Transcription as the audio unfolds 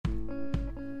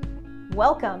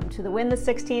Welcome to the Win the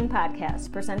 16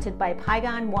 podcast presented by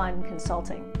Pygon One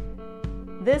Consulting.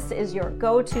 This is your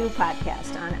go-to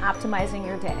podcast on optimizing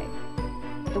your day.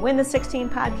 The Win the 16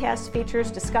 podcast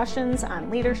features discussions on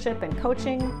leadership and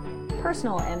coaching,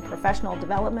 personal and professional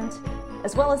development,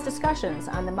 as well as discussions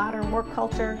on the modern work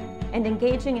culture and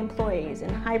engaging employees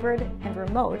in hybrid and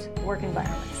remote work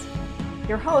environments.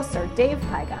 Your hosts are Dave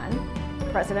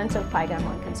Pygon, president of Pygon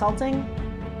One Consulting,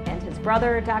 and his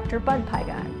brother, Dr. Bud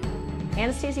Pygon,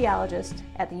 anesthesiologist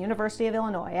at the University of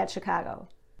Illinois at Chicago.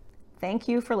 Thank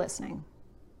you for listening.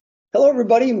 Hello,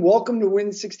 everybody, and welcome to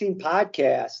Win 16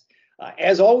 Podcast.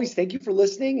 As always, thank you for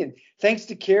listening, and thanks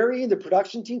to Carrie and the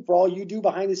production team for all you do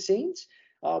behind the scenes.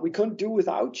 We couldn't do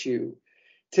without you.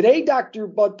 Today, Dr.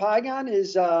 Bud Pygon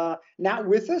is not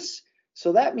with us,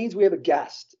 so that means we have a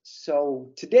guest.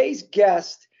 So today's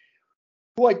guest,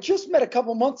 who I just met a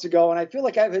couple months ago, and I feel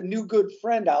like I have a new good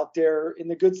friend out there in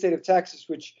the good state of Texas,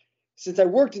 which since I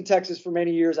worked in Texas for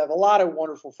many years, I have a lot of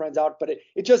wonderful friends out, but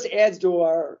it just adds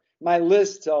to my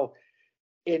list. So,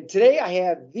 and today I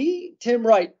have the Tim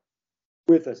Wright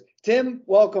with us. Tim,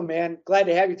 welcome, man. Glad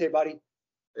to have you today, buddy.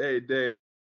 Hey, Dave.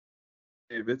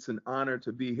 It's an honor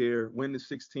to be here. Win the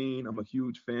 16. I'm a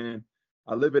huge fan.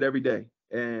 I live it every day.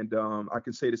 And I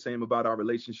can say the same about our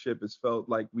relationship. It's felt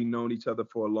like we've known each other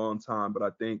for a long time, but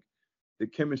I think the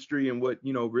chemistry and what,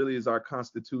 really is our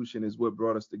constitution is what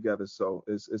brought us together. So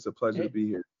it's a pleasure to be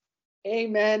here.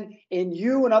 Amen. And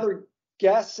you and other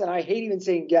guests, and I hate even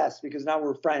saying guests because now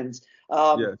we're friends.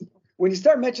 Yes. When you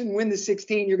start mentioning Win the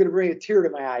 16, you're going to bring a tear to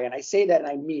my eye. And I say that and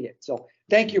I mean it. So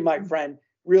thank you, my friend.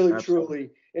 Really, Absolutely. Truly.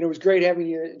 And it was great having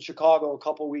you in Chicago a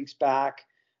couple of weeks back.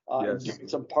 Yes. Doing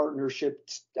some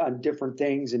partnerships on different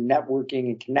things and networking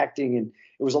and connecting. And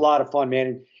it was a lot of fun,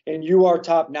 man. And you are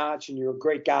top notch and you're a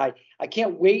great guy. I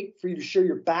can't wait for you to share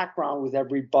your background with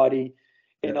everybody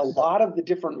and a lot of the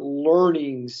different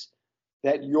learnings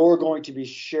that you're going to be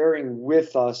sharing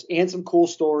with us and some cool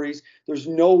stories. There's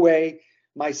no way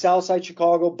my Southside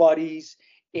Chicago buddies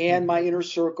and my inner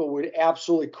circle would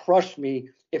absolutely crush me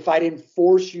if I didn't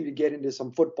force you to get into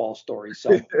some football stories.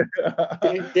 So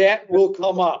that will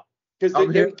come up because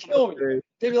they would kill me.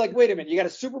 They'd be like, wait a minute, you got a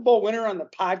Super Bowl winner on the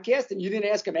podcast and you didn't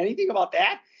ask him anything about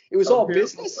that? It was all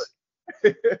business.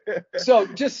 So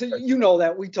just so you know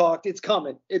that we talked, it's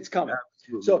coming. It's coming.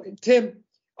 Absolutely. So Tim,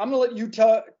 I'm going to let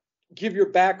you give your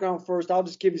background first. I'll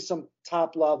just give you some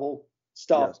top level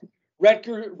stuff.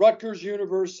 Yes. Rutgers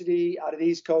University out of the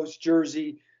East Coast,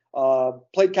 Jersey,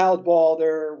 played college ball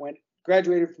there,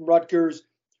 graduated from Rutgers,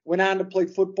 went on to play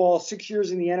football, 6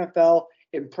 years in the NFL,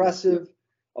 impressive,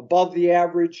 above the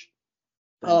average.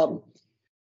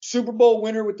 Super Bowl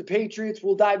winner with the Patriots.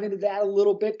 We'll dive into that a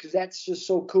little bit because that's just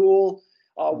so cool.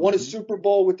 Won a Super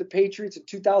Bowl with the Patriots in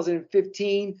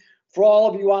 2015. For all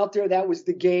of you out there, that was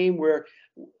the game where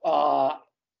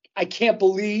I can't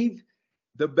believe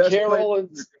the best Carroll and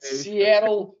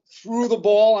Seattle threw the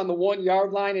ball on the 1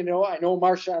 yard line. And I know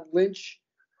Marshawn Lynch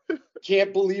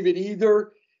can't believe it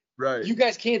either. Right. You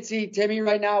guys can't see Timmy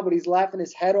right now, but he's laughing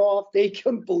his head off. They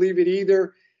couldn't believe it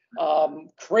either.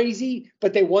 Crazy,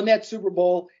 but they won that Super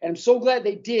Bowl, and I'm so glad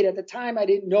they did. At the time, I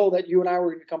didn't know that you and I were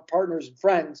going to become partners and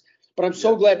friends, but I'm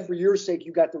so glad for your sake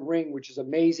you got the ring, which is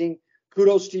amazing.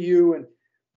 Kudos to you, and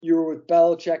you were with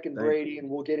Belichick and Brady, and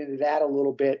we'll get into that a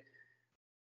little bit.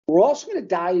 We're also going to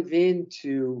dive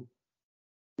into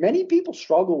many people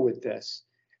struggle with this,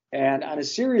 and on a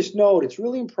serious note, it's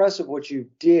really impressive what you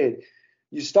did.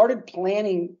 You started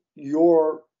planning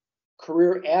your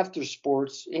career after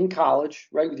sports in college,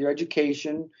 right, with your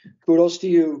education. Kudos to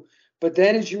you. But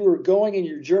then as you were going in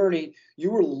your journey, you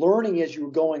were learning as you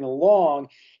were going along.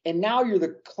 And now you're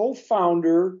the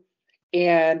co-founder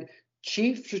and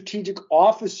chief strategic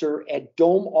officer at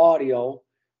Dome Audio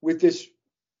with this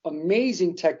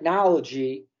amazing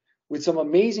technology, with some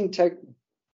amazing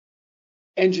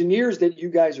engineers that you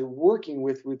guys are working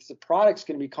with the products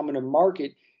going to be coming to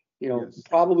market,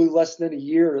 probably less than a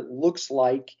year, it looks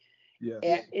like. Yes.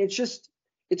 And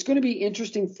it's going to be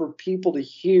interesting for people to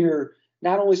hear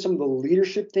not only some of the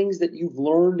leadership things that you've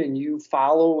learned and you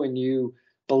follow and you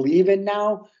believe in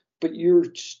now, but your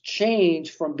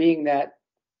change from being that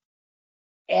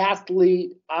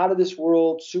athlete out of this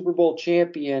world, Super Bowl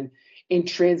champion, in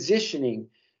transitioning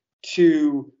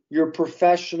to your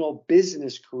professional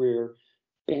business career.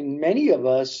 And many of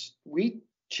us, we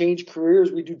change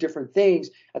careers, we do different things.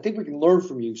 I think we can learn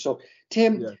from you. So,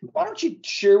 Tim, why don't you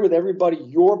share with everybody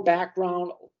your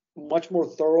background, much more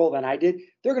thorough than I did?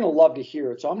 They're going to love to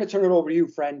hear it. So I'm going to turn it over to you,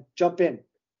 friend. Jump in.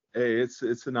 Hey, it's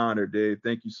an honor, Dave.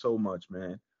 Thank you so much,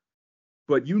 man.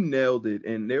 But you nailed it.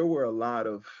 And there were a lot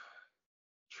of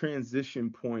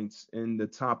transition points in the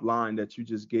top line that you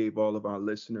just gave all of our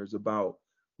listeners about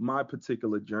my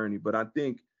particular journey, but I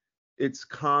think it's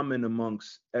common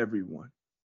amongst everyone.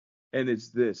 And it's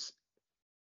this: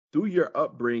 through your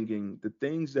upbringing, the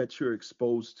things that you're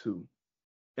exposed to,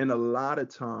 and a lot of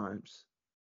times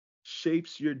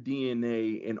shapes your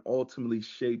DNA and ultimately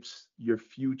shapes your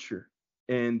future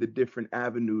and the different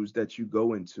avenues that you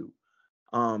go into.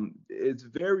 It's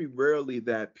very rarely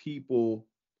that people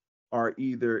are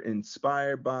either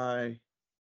inspired by,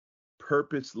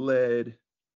 purpose led,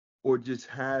 or just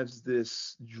has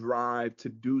this drive to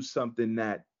do something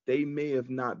that they may have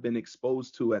not been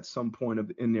exposed to at some point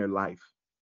in their life.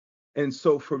 And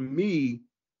so for me,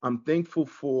 I'm thankful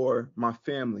for my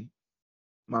family,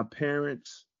 my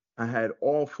parents. I had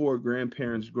all four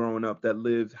grandparents growing up that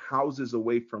lived houses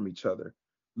away from each other,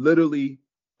 literally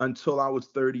until I was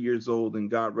 30 years old.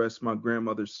 And God rest my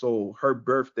grandmother's soul. Her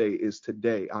birthday is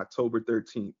today, October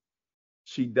 13th.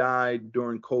 She died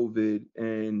during COVID,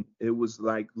 and it was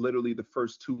like literally the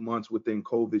first 2 months within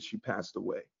COVID, she passed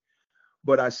away.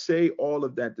 But I say all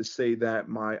of that to say that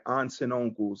my aunts and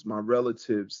uncles, my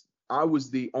relatives, I was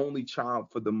the only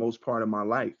child for the most part of my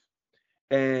life.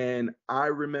 And I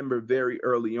remember very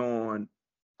early on,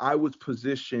 I was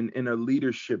positioned in a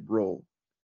leadership role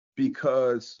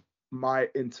because my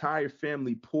entire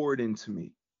family poured into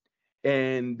me.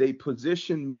 And they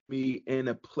positioned me in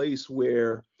a place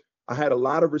where I had a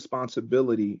lot of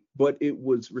responsibility, but it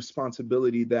was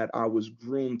responsibility that I was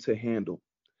groomed to handle,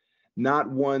 not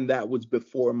one that was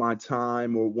before my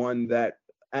time or one that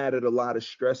added a lot of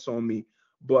stress on me,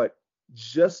 but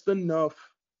just enough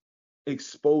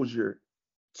exposure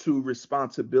to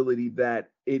responsibility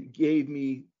that it gave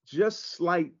me just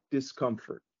slight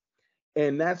discomfort.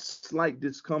 And that slight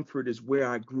discomfort is where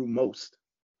I grew most.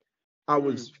 I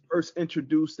was first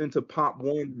introduced into Pop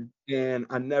Warner, and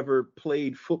I never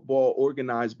played football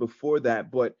organized before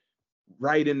that. But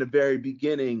right in the very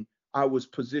beginning, I was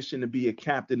positioned to be a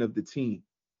captain of the team.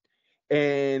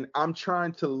 And I'm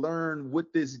trying to learn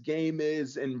what this game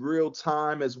is in real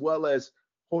time, as well as,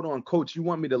 hold on, coach, you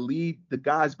want me to lead the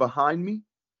guys behind me?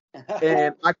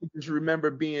 And I can just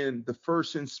remember being the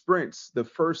first in sprints, the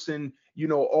first in,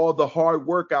 all the hard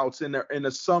workouts in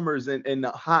the summers and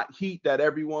the hot heat that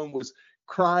everyone was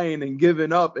crying and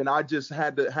giving up. And I just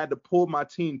had to pull my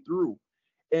team through.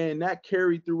 And that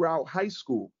carried throughout high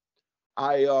school.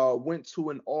 I went to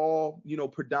an all,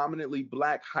 predominantly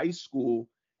Black high school,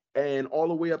 and all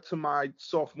the way up to my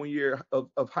sophomore year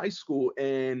of high school.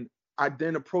 And I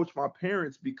then approached my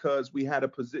parents because we had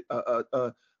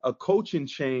a coaching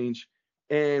change,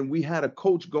 and we had a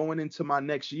coach going into my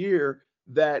next year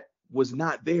that was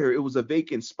not there. It was a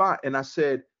vacant spot. And I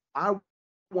said, I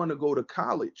want to go to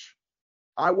college.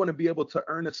 I want to be able to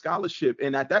earn a scholarship.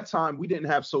 And at that time, we didn't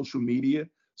have social media.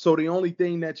 So the only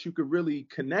thing that you could really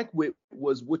connect with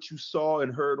was what you saw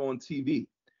and heard on TV.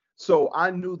 So I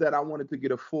knew that I wanted to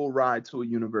get a full ride to a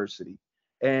university.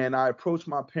 And I approached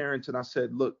my parents and I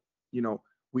said, look,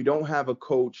 we don't have a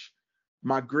coach.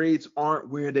 My grades aren't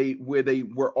where they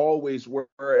were always were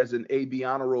as an AB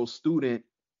honor roll student.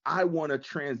 I want to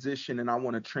transition and I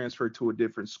want to transfer to a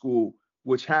different school,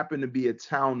 which happened to be a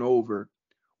town over,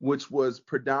 which was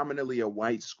predominantly a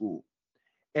white school.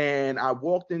 And I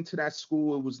walked into that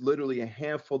school. It was literally a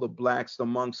handful of Blacks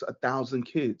amongst 1,000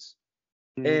 kids.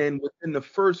 And within the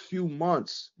first few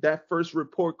months, that first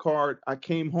report card, I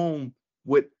came home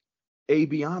with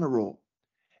AB honor roll.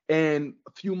 And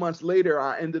a few months later,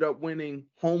 I ended up winning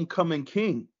homecoming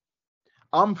king.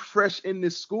 I'm fresh in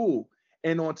this school.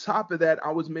 And on top of that,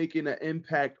 I was making an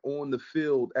impact on the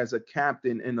field as a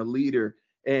captain and a leader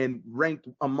and ranked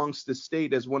amongst the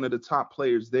state as one of the top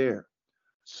players there.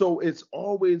 So it's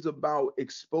always about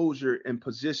exposure and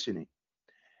positioning.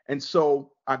 And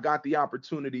so I got the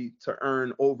opportunity to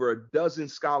earn over a dozen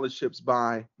scholarships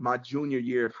by my junior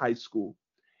year of high school.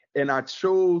 And I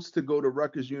chose to go to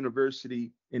Rutgers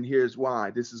University, and here's why.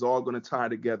 This is all going to tie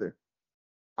together.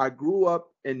 I grew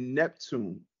up in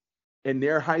Neptune, and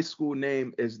their high school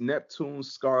name is Neptune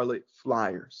Scarlet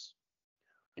Flyers.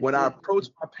 When I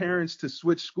approached my parents to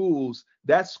switch schools,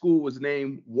 that school was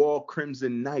named Wall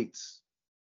Crimson Knights.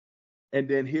 And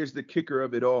then here's the kicker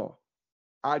of it all.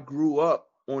 I grew up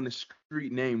on a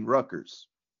street named Rutgers.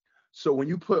 So when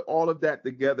you put all of that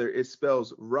together, it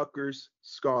spells Rutgers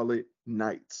Scarlet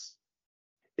Knights.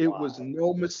 It was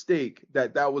no mistake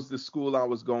that that was the school I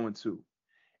was going to.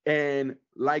 And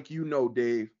like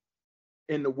Dave,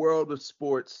 in the world of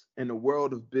sports, in the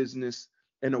world of business,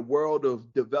 in the world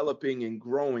of developing and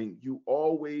growing, you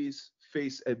always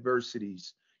face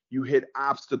adversities. You hit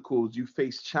obstacles, you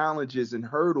face challenges and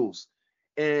hurdles.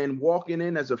 And walking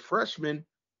in as a freshman,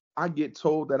 I get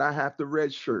told that I have to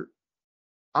redshirt.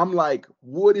 I'm like,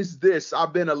 what is this?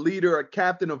 I've been a leader, a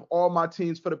captain of all my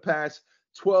teams for the past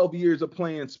 12 years of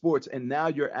playing sports, and now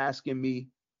you're asking me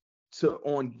to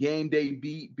on game day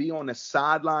be on the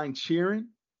sideline cheering.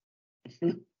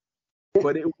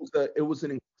 But it was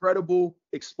an incredible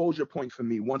exposure point for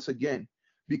me once again,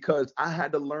 because I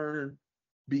had to learn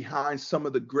behind some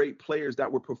of the great players that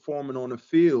were performing on the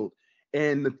field,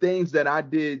 and the things that I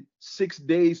did 6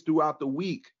 days throughout the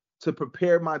week to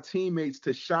prepare my teammates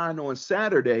to shine on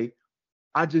Saturday.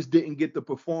 I just didn't get to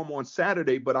perform on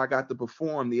Saturday, but I got to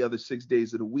perform the other 6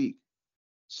 days of the week.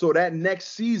 So that next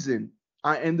season,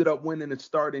 I ended up winning a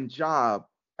starting job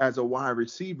as a wide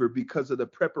receiver because of the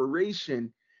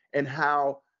preparation and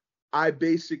how I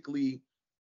basically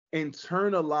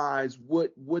internalized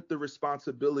what the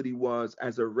responsibility was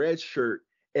as a red shirt,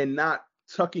 and not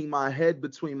tucking my head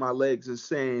between my legs and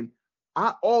saying,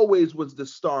 I always was the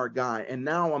star guy, and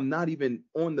now I'm not even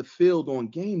on the field on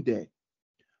game day.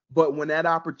 But when that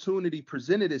opportunity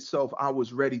presented itself, I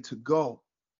was ready to go.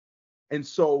 And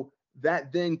so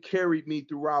that then carried me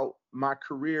throughout my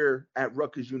career at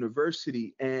Rutgers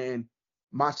University. And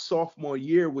my sophomore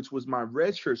year, which was my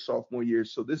redshirt sophomore year,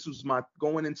 so this was my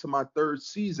going into my third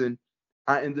season,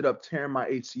 I ended up tearing my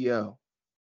ACL.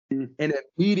 And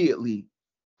immediately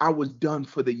I was done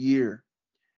for the year.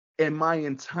 And my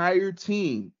entire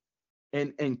team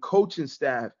and coaching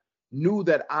staff knew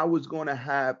that I was going to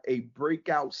have a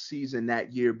breakout season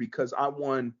that year because I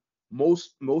won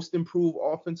most improved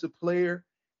offensive player.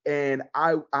 And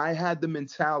I had the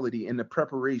mentality and the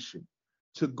preparation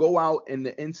to go out in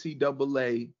the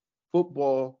NCAA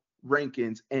football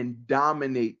rankings and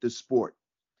dominate the sport.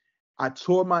 I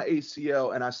tore my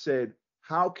ACL and I said,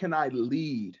 how can I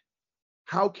lead?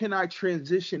 How can I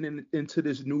transition into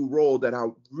this new role that I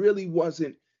really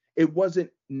wasn't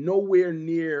nowhere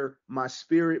near my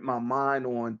spirit, my mind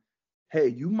on, hey,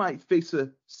 you might face a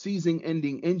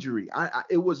season-ending injury.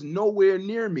 It was nowhere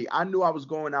near me. I knew I was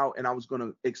going out and I was going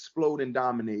to explode and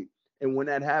dominate. And when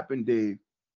that happened, Dave,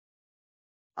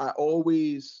 I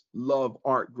always loved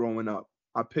art growing up.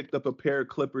 I picked up a pair of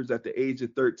clippers at the age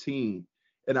of 13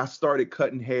 and I started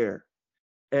cutting hair.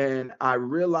 And I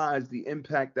realized the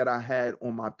impact that I had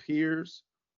on my peers,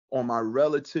 on my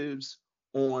relatives,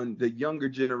 on the younger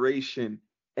generation.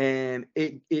 And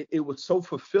it was so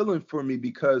fulfilling for me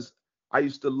because I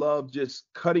used to love just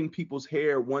cutting people's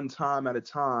hair one time at a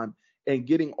time and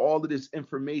getting all of this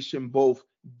information both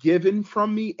given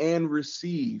from me and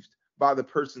received by the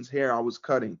person's hair I was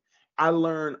cutting. I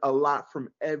learned a lot from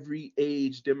every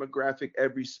age demographic,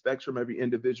 every spectrum, every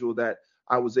individual that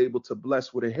I was able to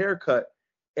bless with a haircut.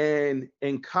 And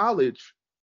in college,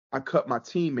 I cut my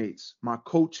teammates, my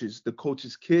coaches, the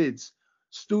coaches' kids,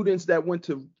 students that went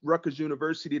to Rutgers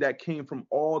University that came from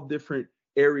all different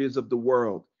areas of the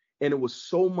world. And it was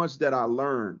so much that I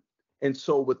learned. And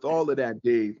so with all of that,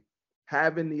 Dave,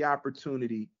 having the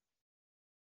opportunity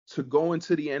to go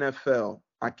into the NFL,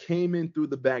 I came in through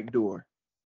the back door.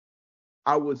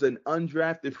 I was an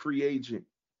undrafted free agent.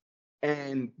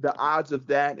 And the odds of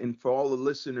that, and for all the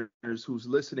listeners who's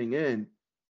listening in,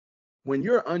 when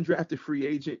you're an undrafted free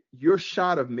agent, your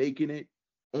shot of making it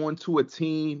onto a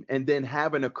team and then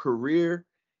having a career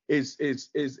is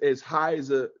as high as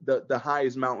the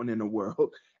highest mountain in the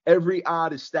world. Every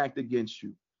odd is stacked against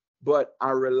you. But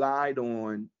I relied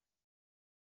on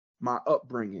my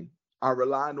upbringing. I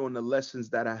relied on the lessons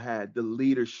that I had, the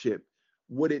leadership,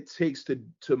 what it takes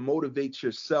to motivate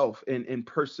yourself and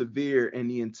persevere, and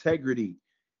the integrity.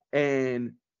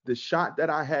 And the shot that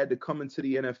I had to come into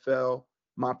the NFL,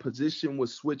 my position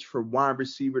was switched from wide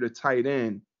receiver to tight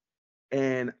end.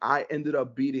 And I ended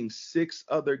up beating 6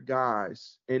 other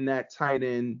guys in that tight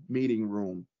end meeting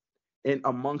room and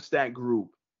amongst that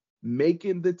group,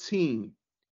 making the team,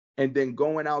 and then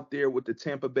going out there with the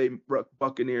Tampa Bay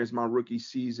Buccaneers my rookie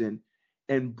season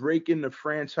and breaking the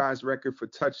franchise record for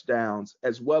touchdowns,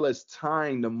 as well as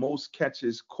tying the most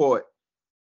catches caught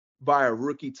by a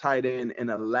rookie tight end in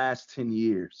the last 10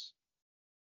 years.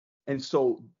 And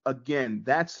so, again,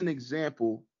 that's an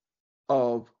example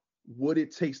of what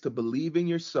it takes to believe in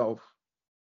yourself,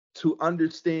 to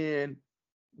understand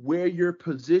where you're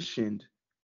positioned,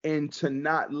 and to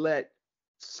not let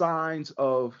signs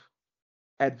of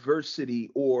adversity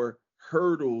or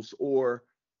hurdles or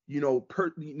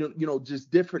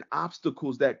just different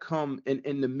obstacles that come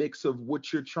in the mix of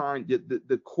what you're trying,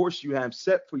 the course you have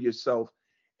set for yourself,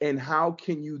 and how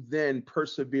can you then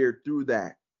persevere through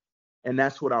that. And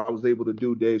that's what I was able to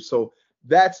do, Dave. So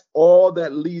that's all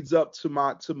that leads up to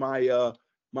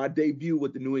my debut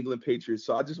with the New England Patriots.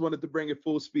 So I just wanted to bring it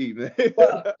full speed, man.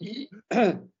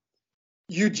 Well,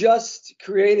 You just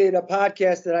created a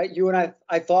podcast that you and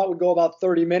I thought would go about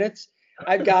 30 minutes.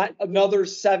 I've got another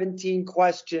 17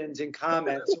 questions and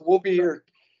comments. So we'll be here.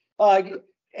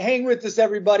 Hang with us,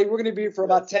 everybody. We're going to be here for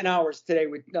about 10 hours today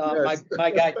with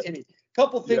my guy, Timmy.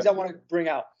 Couple things I want to bring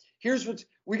out. Here's what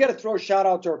we got to throw a shout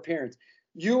out to our parents.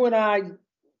 You and I,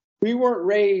 we weren't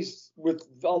raised with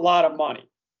a lot of money.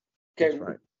 Okay. That's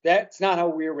right. That's not how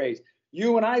we were raised.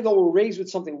 You and I, though, were raised with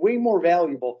something way more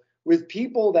valuable, with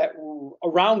people that were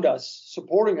around us,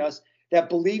 supporting us, that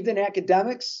believed in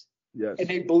academics. Yes. And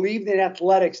they believed in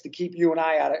athletics to keep you and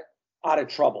I out of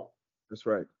trouble. That's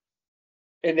right.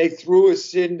 And they threw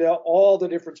us into all the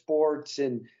different sports.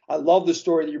 And I love the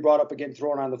story that you brought up again,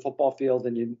 throwing on the football field.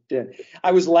 And you did.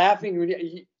 I was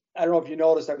laughing. I don't know if you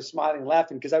noticed, I was smiling and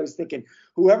laughing because I was thinking,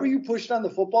 whoever you pushed on the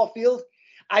football field,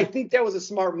 I think that was a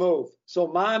smart move. So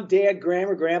mom, dad,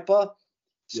 grandma, grandpa,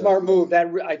 smart move.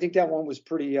 I think that one was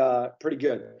pretty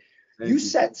good. You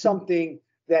said something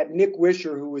that Nick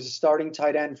Wisher, who was a starting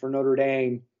tight end for Notre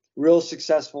Dame, real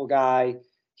successful guy.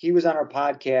 He was on our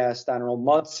podcast, I don't know,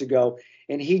 months ago,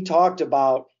 and he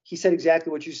said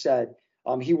exactly what you said.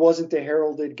 He wasn't the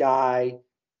heralded guy.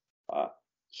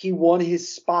 He won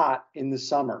his spot in the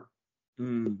summer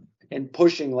and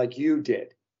pushing like you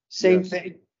did. Same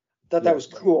thing. Thought that was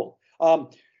cool.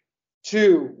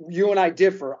 Two, you and I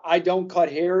differ. I don't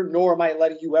cut hair, nor am I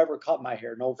letting you ever cut my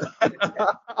hair. No.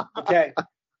 Okay.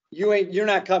 You're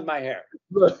not cutting my hair.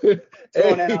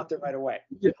 Throwing that out there right away.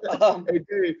 Hey,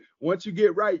 Dave, once you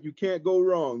get right, you can't go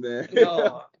wrong, man.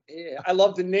 No, I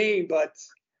love the name, but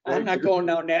I'm not going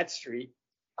down that street.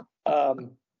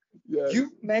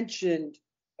 You mentioned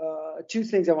two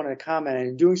things I wanted to comment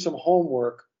on. Doing some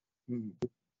homework.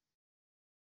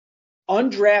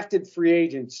 Undrafted free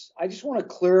agents. I just want to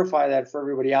clarify that for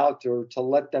everybody out there to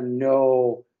let them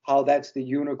know how that's the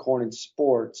unicorn in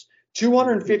sports.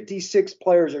 256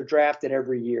 players are drafted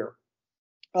every year.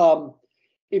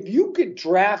 If you get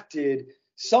drafted,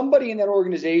 somebody in that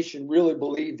organization really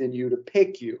believed in you to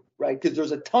pick you, right? Because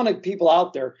there's a ton of people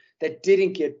out there that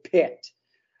didn't get picked.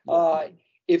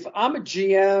 If I'm a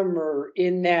GM or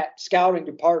in that scouting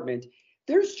department,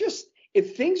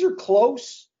 if things are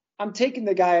close, I'm taking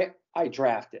the guy I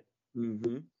drafted.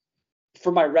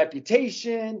 For my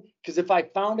reputation, because if I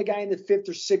found a guy in the 5th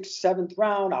or 6th, 7th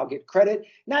round, I'll get credit.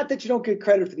 Not that you don't get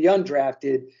credit for the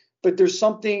undrafted, but there's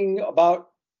something about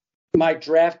my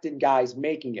drafted guys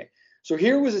making it. So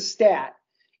here was a stat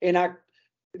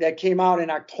that came out in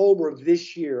October of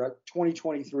this year,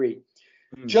 2023.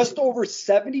 Just over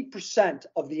 70%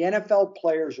 of the NFL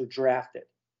players are drafted.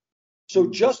 So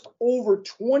just over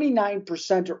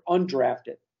 29% are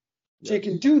undrafted. So you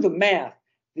can do the math.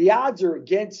 The odds are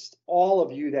against all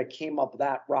of you that came up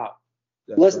that route.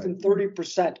 Less than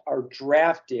 30% are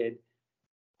drafted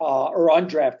or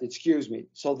undrafted, excuse me.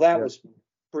 So that was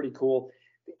pretty cool.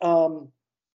 I want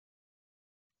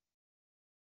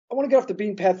to get off the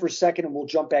beaten path for a second and we'll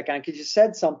jump back on because you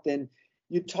said something.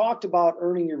 You talked about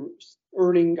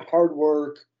earning hard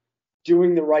work,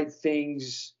 doing the right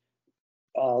things,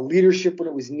 leadership when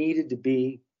it was needed to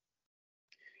be.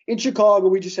 In Chicago,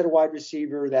 we just had a wide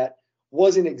receiver that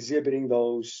wasn't exhibiting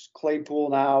those. Claypool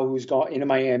now, who's gone into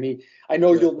Miami. I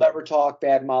know you'll never talk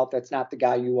bad mouth. That's not the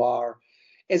guy you are.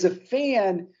 As a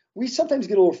fan, we sometimes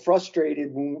get a little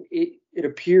frustrated when it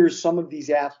appears some of these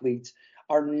athletes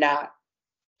are not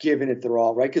giving it their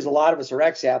all, right? Because a lot of us are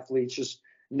ex-athletes, just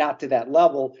not to that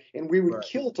level, and we would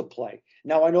kill to play.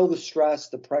 Now, I know the stress,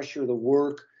 the pressure, the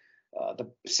work,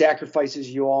 the sacrifices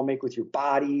you all make with your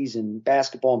bodies and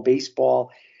basketball and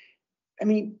baseball. I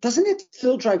mean, doesn't it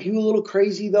still drive you a little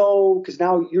crazy, though? Because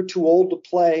now you're too old to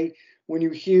play when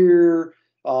you hear,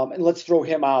 and let's throw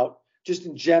him out, just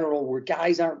in general, where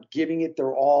guys aren't giving it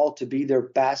their all to be their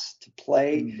best to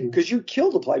play. Because you'd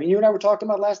kill to play. I mean, you and I were talking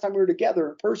about last time we were together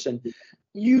in person.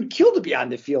 You'd kill to be on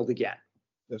the field again.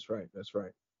 That's right.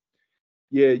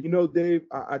 Yeah, Dave,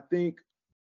 I think,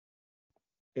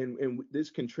 and this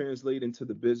can translate into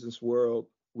the business world,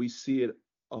 we see it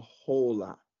a whole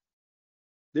lot.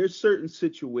 There's certain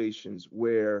situations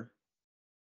where,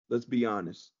 let's be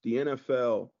honest, the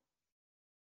NFL,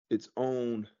 it's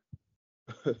owned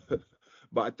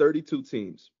by 32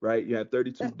 teams, right? You have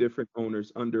 32 different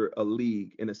owners under a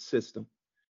league in a system.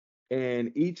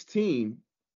 And each team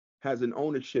has an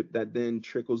ownership that then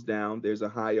trickles down. There's a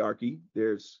hierarchy.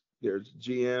 There's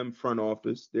GM, front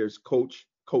office. There's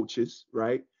coaches,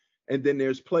 right? And then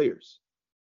there's players.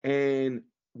 And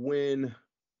when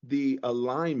the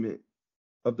alignment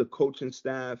of the coaching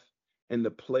staff and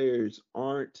the players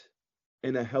aren't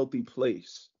in a healthy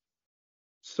place,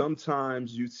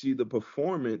 sometimes you see the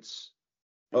performance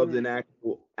of an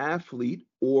actual athlete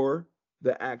or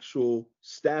the actual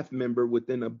staff member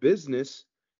within a business,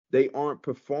 they aren't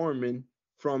performing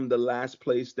from the last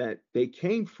place that they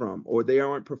came from, or they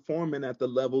aren't performing at the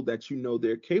level that you know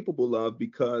they're capable of,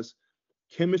 because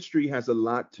chemistry has a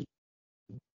lot to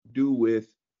do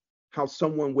with how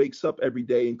someone wakes up every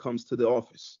day and comes to the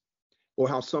office, or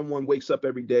how someone wakes up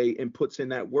every day and puts in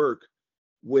that work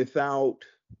without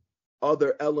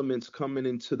other elements coming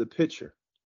into the picture.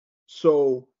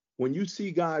 So when you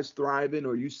see guys thriving,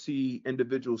 or you see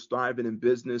individuals thriving in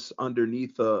business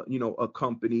underneath a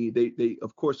company, they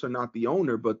of course are not the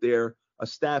owner, but they're a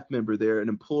staff member, they're an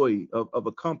employee of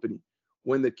a company.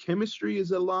 When the chemistry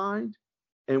is aligned,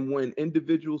 and when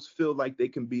individuals feel like they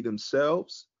can be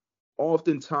themselves,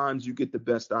 oftentimes you get the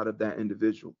best out of that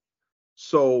individual.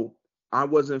 So I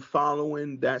wasn't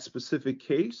following that specific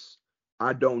case.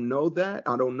 I don't know that.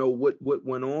 I don't know what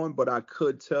went on, but I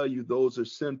could tell you those are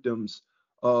symptoms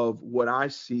of what I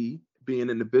see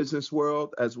being in the business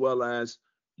world, as well as,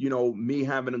 me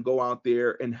having to go out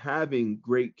there and having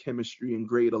great chemistry and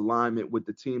great alignment with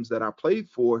the teams that I played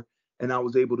for, and I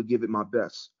was able to give it my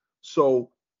best. So,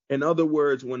 in other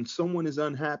words, when someone is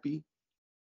unhappy,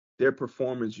 their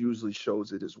performance usually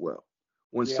shows it as well.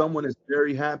 When Yeah. someone is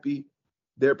very happy,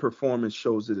 their performance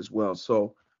shows it as well.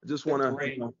 So I just want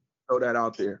to throw that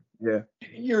out there. Yeah.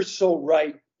 You're so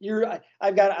right.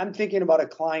 I'm thinking about a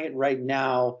client right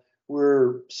now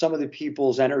where some of the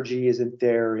people's energy isn't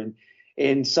there,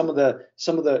 and some of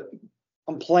the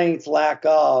complaints lack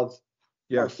of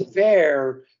are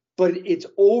fair, but it's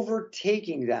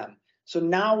overtaking them. So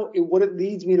now what it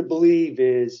leads me to believe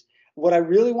is, what I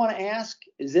really want to ask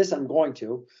is this, I'm going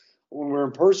to, when we're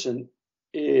in person,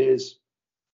 is,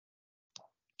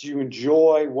 do you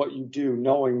enjoy what you do,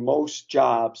 knowing most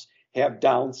jobs have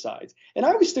downsides? And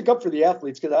I always stick up for the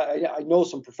athletes, because I know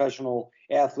some professional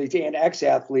athletes and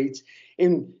ex-athletes.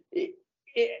 And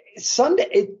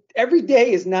every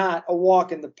day is not a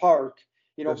walk in the park.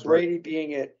 That's Brady right.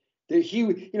 being it.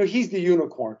 He's the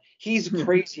unicorn. He's a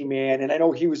crazy man. And I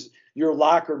know he was your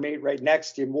locker mate right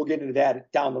next to him. We'll get into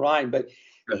that down the line. But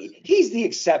he's the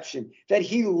exception, that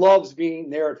he loves being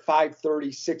there at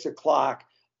 5:30, 6 o'clock,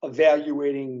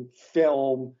 evaluating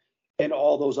film and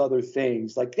all those other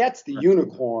things. Like, that's the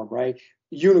unicorn, right?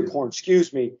 Unicorn,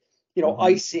 excuse me.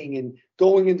 Icing and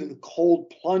going into the cold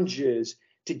plunges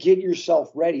to get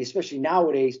yourself ready, especially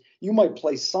nowadays. You might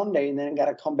play Sunday and then got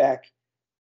to come back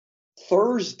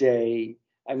Thursday.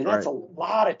 I mean, that's a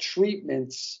lot of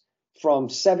treatments from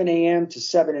 7 a.m. to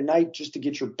 7 at night just to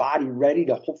get your body ready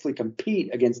to hopefully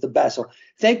compete against the best. So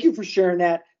thank you for sharing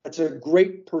that. That's a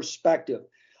great perspective.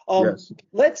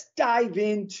 Let's dive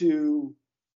into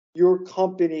your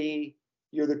company.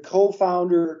 You're the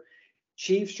co-founder,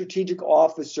 chief strategic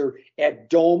officer at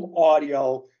Dome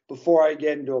Audio, before I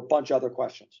get into a bunch of other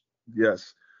questions.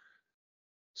 Yes.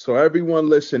 So everyone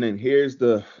listening, here's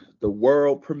the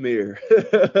world premiere.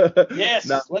 Yes,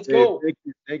 now, let's go.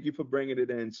 Thank you for bringing it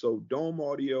in. So Dome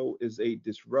Audio is a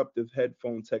disruptive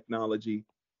headphone technology.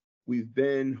 We've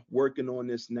been working on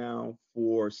this now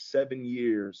for 7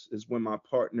 years, is when my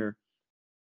partner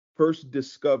first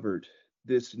discovered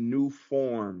this new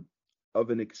form of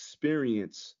an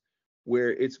experience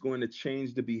where it's going to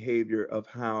change the behavior of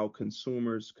how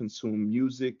consumers consume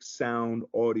music, sound,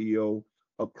 audio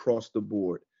across the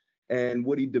board. And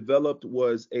what he developed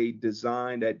was a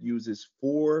design that uses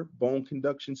 4 bone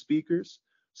conduction speakers.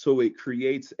 So it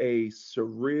creates a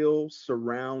surreal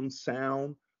surround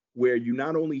sound where you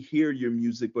not only hear your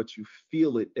music, but you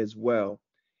feel it as well.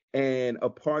 And a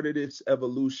part of this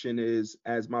evolution is,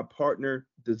 as my partner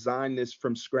designed this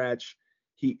from scratch,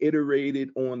 he iterated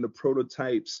on the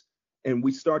prototypes, and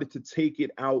we started to take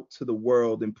it out to the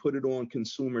world and put it on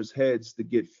consumers' heads to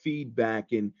get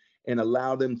feedback and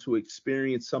allow them to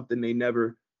experience something they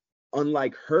never,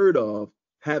 unlike heard of,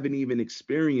 haven't even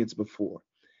experienced before.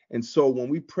 And so when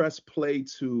we press play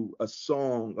to a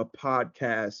song, a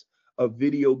podcast, a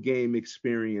video game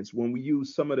experience, when we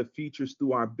use some of the features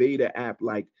through our beta app,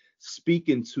 like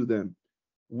speaking to them,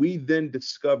 we then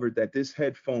discovered that this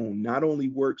headphone not only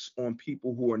works on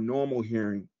people who are normal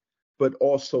hearing, but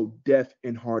also deaf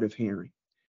and hard of hearing.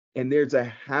 And there's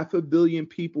a 500 million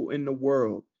people in the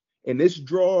world. And this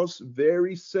draws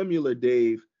very similar,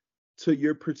 Dave, to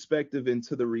your perspective and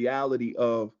to the reality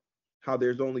of how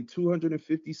there's only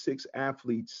 256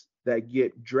 athletes that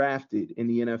get drafted in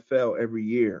the NFL every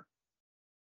year.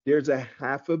 There's a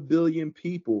 500 million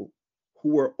people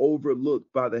who are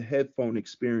overlooked by the headphone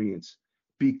experience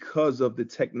because of the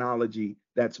technology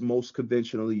that's most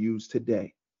conventionally used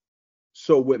today.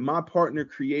 So with my partner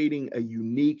creating a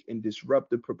unique and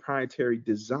disruptive proprietary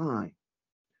design,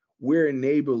 we're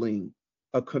enabling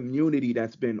a community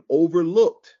that's been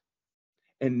overlooked.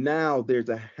 And now there's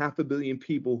a 500 million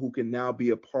people who can now be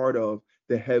a part of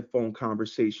the headphone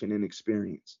conversation and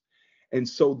experience. And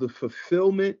so the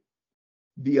fulfillment,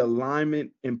 the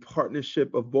alignment and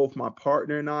partnership of both my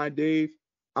partner and I, Dave,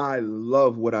 I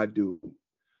love what I do.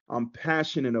 I'm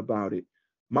passionate about it.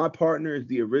 My partner is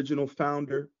the original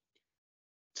founder.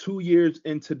 2 years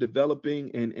into developing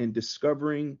and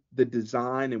discovering the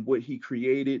design and what he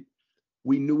created,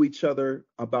 we knew each other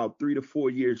about 3 to 4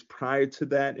 years prior to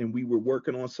that, and we were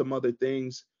working on some other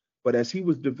things. But as he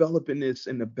was developing this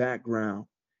in the background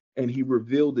and he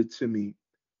revealed it to me,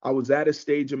 I was at a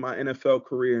stage in my NFL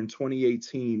career in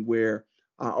 2018 where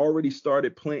I already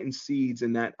started planting seeds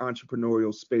in that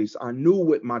entrepreneurial space. I knew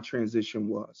what my transition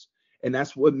was. And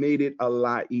that's what made it a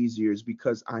lot easier, is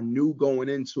because I knew going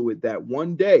into it that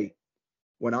one day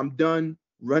when I'm done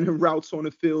running routes on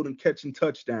the field and catching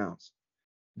touchdowns,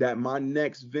 that my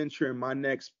next venture and my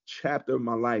next chapter of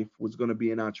my life was going to be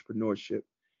in entrepreneurship.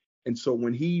 And so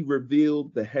when he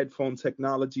revealed the headphone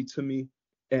technology to me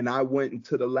and I went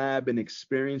into the lab and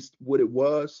experienced what it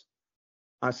was,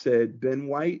 I said, Ben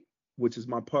White, which is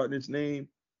my partner's name,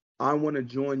 I want to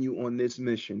join you on this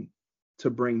mission to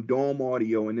bring Dome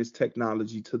Audio and this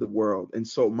technology to the world. And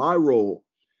so my role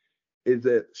is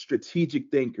a strategic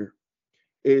thinker,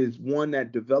 is one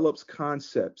that develops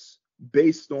concepts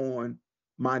based on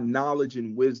my knowledge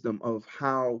and wisdom of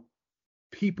how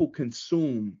people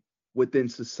consume within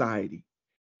society.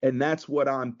 And that's what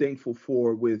I'm thankful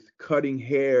for with cutting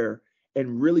hair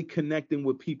and really connecting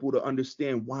with people to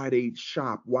understand why they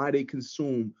shop, why they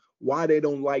consume, why they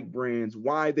don't like brands,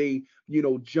 why they,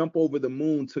 jump over the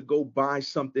moon to go buy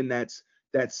something that's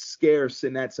scarce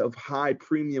and that's of high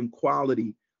premium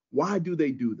quality. Why do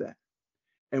they do that?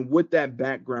 And with that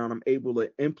background, I'm able to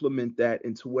implement that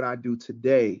into what I do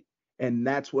today. And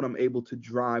that's what I'm able to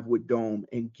drive with Dome,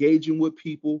 engaging with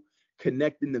people,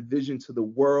 connecting the vision to the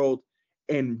world,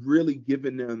 and really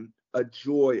giving them a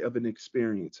joy of an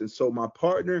experience. And so my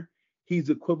partner, he's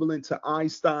equivalent to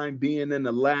Einstein being in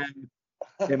the lab,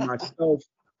 and myself,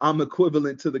 I'm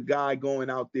equivalent to the guy going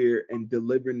out there and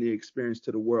delivering the experience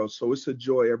to the world. So it's a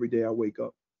joy every day I wake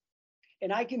up.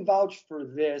 And I can vouch for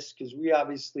this because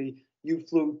you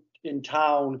flew in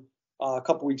town a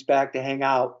couple weeks back to hang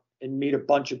out and meet a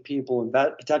bunch of people and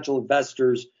potential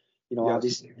investors. Yes.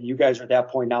 Obviously you guys are at that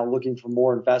point now looking for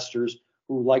more investors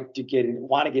who want to get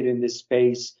in this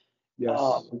space. Yes.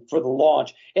 For the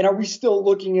launch. And are we still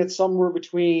looking at somewhere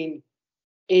between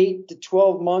 8 to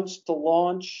 12 months to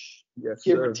launch? Yes,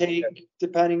 give sir. or take,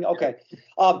 depending. Okay.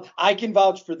 I can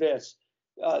vouch for this.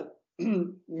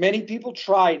 Many people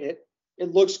tried it.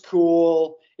 It looks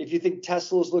cool. If you think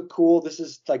Teslas look cool, this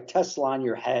is like Tesla on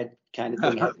your head kind of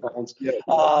thing. Headphones. Yeah.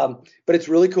 But it's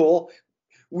really cool.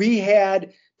 We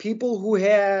had people who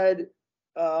had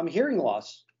hearing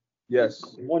loss. Yes.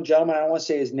 One gentleman, I don't want to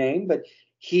say his name, but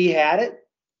he had it,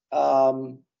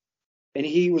 and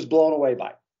he was blown away by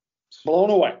it. Blown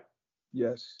away.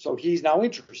 Yes. So he's now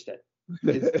interested.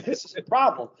 This is a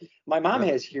problem. My mom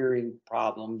has hearing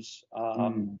problems.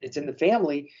 It's in the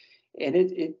family, and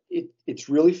it's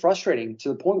really frustrating to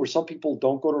the point where some people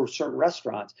don't go to certain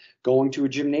restaurants, going to a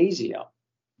gymnasium.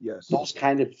 Yes. Those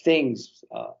kind of things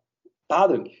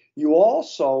bother me.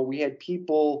 We had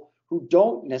people who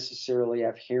don't necessarily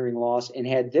have hearing loss and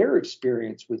had their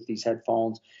experience with these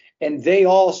headphones, and they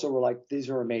also were like, these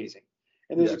are amazing.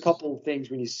 And there's a couple of things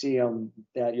when you see them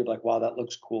that you're like, wow, that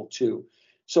looks cool too.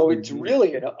 So it's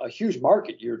really a huge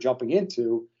market you're jumping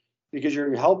into, because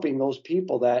you're helping those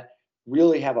people that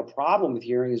really have a problem with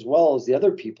hearing as well as the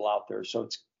other people out there. So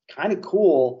it's kind of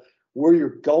cool where you're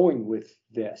going with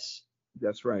this.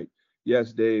 That's right.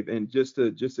 Yes, Dave. And just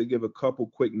to give a couple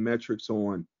quick metrics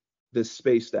on the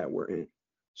space that we're in.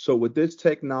 So with this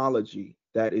technology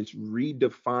that is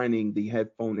redefining the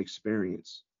headphone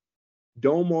experience,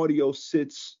 Dome Audio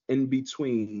sits in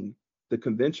between the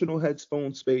conventional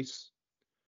headphone space,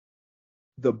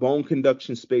 the bone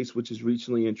conduction space, which is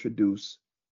recently introduced.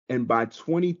 And by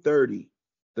 2030,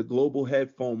 the global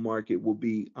headphone market will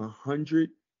be $160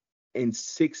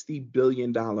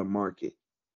 billion market.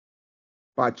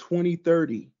 By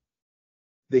 2030,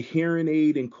 the hearing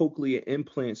aid and cochlear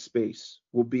implant space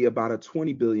will be about a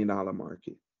 $20 billion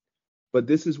market. But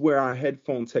this is where our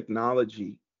headphone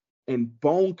technology and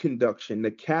bone conduction,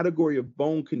 the category of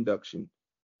bone conduction,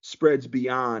 spreads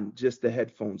beyond just the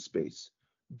headphone space.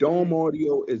 Dome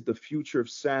Audio is the future of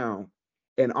sound,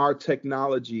 and our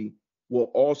technology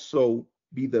will also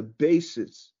be the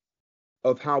basis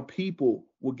of how people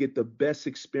will get the best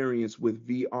experience with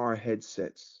VR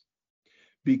headsets,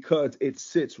 because it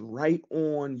sits right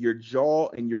on your jaw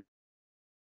and your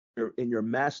in your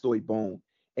mastoid bone,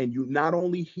 and you not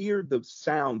only hear the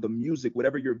sound, the music,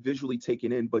 whatever you're visually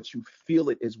taking in, but you feel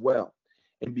it as well.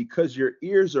 And because your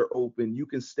ears are open, you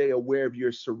can stay aware of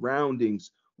your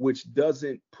surroundings, which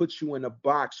doesn't put you in a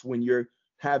box when you're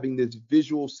having this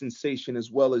visual sensation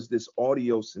as well as this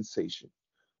audio sensation.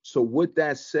 So with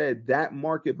that said, that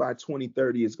market by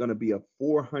 2030 is going to be a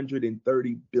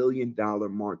 $430 billion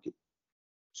market.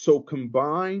 So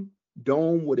combine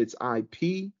Dome with its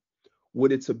IP,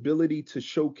 with its ability to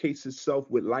showcase itself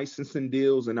with licensing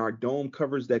deals and our Dome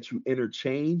covers that you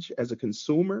interchange as a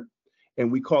consumer,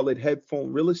 and we call it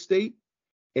headphone real estate,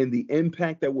 and the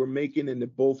impact that we're making in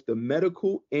both the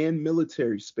medical and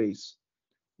military space.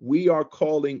 We are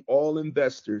calling all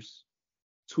investors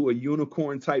to a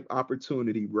unicorn type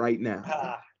opportunity right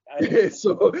now.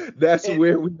 So that's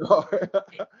where we are.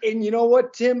 And you know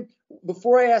what, Tim,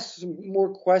 before I ask some more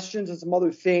questions and some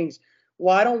other things,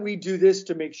 why don't we do this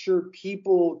to make sure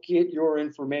people get your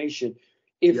information?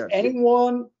 If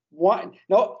anyone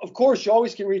now, of course, you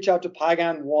always can reach out to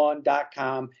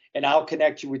pygon1.com and I'll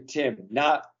connect you with Tim.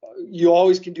 You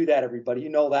always can do that, everybody. You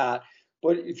know that.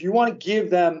 But if you want to give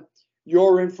them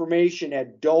your information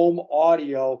at Dome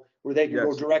Audio, where they can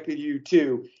go directly to you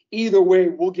too, either way,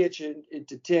 we'll get you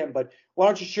into Tim. But why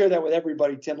don't you share that with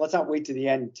everybody, Tim? Let's not wait to the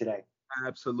end today.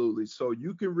 Absolutely. So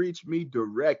you can reach me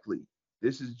directly.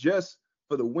 This is just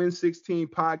for the Win 16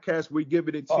 podcast. We're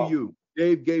giving it to you.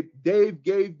 Dave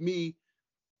gave me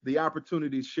the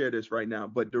opportunity to share this right now.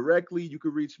 But directly, you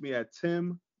can reach me at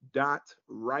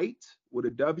tim.wright with a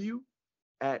W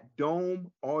at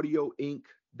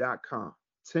domeaudioinc.com.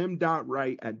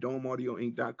 Tim.wright at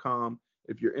domeaudioinc.com.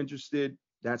 If you're interested,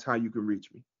 that's how you can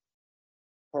reach me.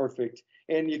 Perfect.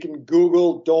 And you can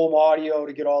Google Dome Audio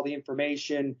to get all the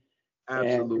information.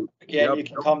 Absolutely. And again, you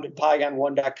can come to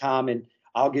pygon1.com and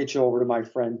I'll get you over to my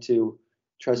friend too.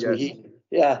 Trust me.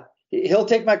 He'll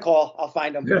take my call. I'll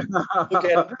find him. We'll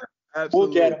get him. We'll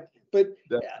get him. But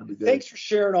thanks for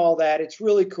sharing all that. It's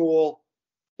really cool.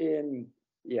 And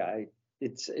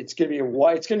it's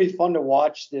gonna be fun to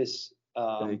watch this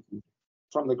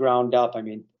from the ground up. I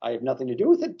mean, I have nothing to do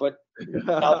with it, but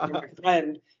now you're my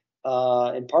friend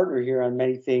and partner here on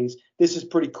many things. This is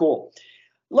pretty cool.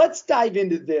 Let's dive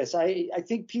into this. I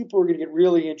think people are going to get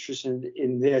really interested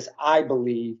in this, I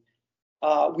believe.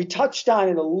 We touched on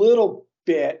it a little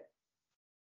bit,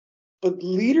 but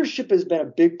leadership has been a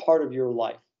big part of your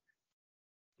life.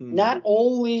 Mm-hmm. Not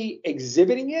only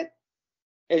exhibiting it,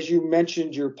 as you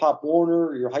mentioned, your Pop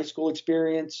Warner, your high school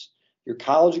experience, your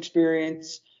college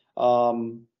experience, but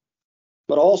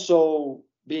also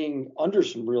being under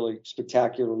some really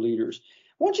spectacular leaders.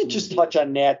 Why don't you just touch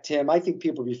on that, Tim? I think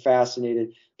people will be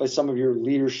fascinated by some of your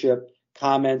leadership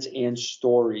comments and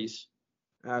stories.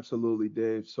 Absolutely,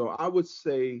 Dave. So I would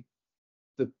say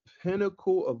the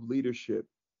pinnacle of leadership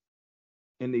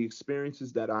and the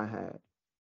experiences that I had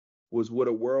was with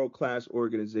a world-class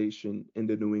organization in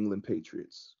the New England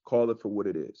Patriots. Call it for what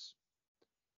it is.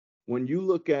 When you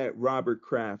look at Robert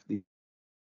Kraft, the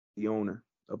owner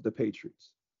of the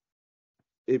Patriots,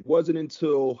 it wasn't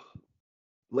until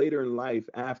later in life,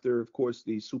 after, of course,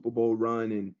 the Super Bowl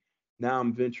run, and now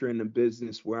I'm venturing in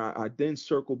business, where I then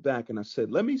circled back and I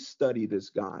said, let me study this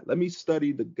guy. Let me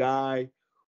study the guy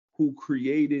who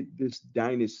created this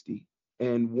dynasty,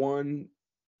 and one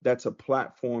that's a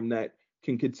platform that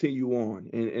can continue on.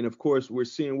 And of course, we're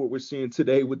seeing what we're seeing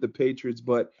today with the Patriots,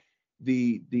 but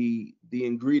the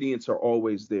ingredients are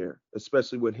always there,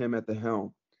 especially with him at the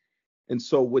helm. And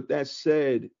so with that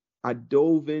said, I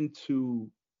dove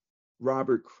into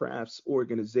Robert Kraft's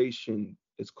organization.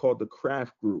 It's called the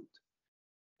Kraft Group.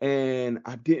 And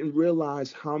I didn't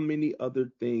realize how many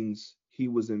other things he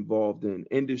was involved in,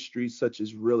 industries such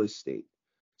as real estate,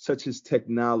 such as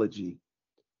technology.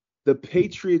 The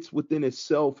Patriots within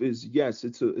itself is, yes,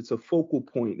 it's a focal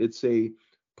point. It's a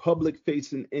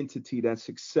public-facing entity that's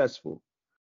successful.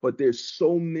 But there's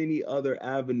so many other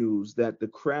avenues that the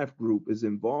Kraft Group is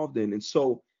involved in. And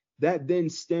so that then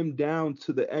stemmed down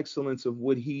to the excellence of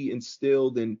what he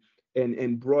instilled and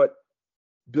brought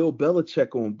Bill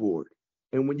Belichick on board.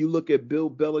 And when you look at Bill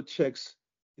Belichick's,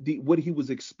 what he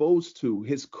was exposed to,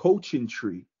 his coaching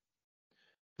tree,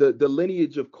 the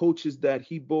lineage of coaches that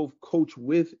he both coached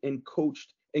with and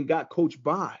coached and got coached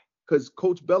by, because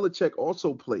Coach Belichick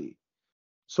also played.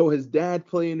 So his dad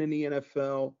playing in the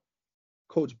NFL,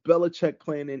 Coach Belichick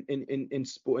playing in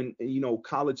sport, and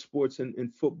college sports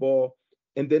and football,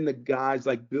 and then the guys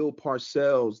like Bill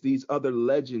Parcells, these other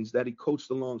legends that he coached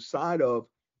alongside of.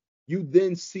 You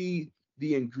then see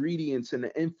the ingredients and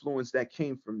the influence that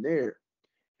came from there.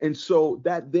 And so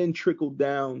that then trickled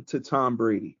down to Tom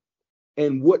Brady.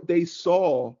 And what they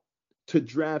saw to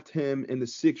draft him in the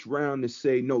 6th round to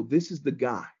say, no, this is the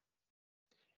guy.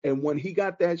 And when he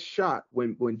got that shot,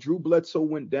 when Drew Bledsoe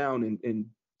went down and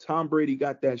Tom Brady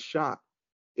got that shot,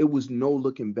 it was no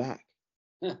looking back.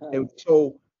 And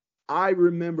so I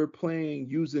remember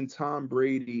using Tom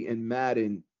Brady and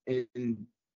Madden in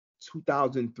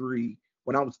 2003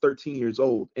 when I was 13 years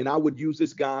old. And I would use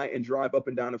this guy and drive up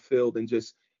and down the field and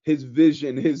just his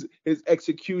vision, his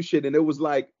execution. And it was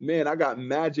like, man, I got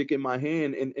magic in my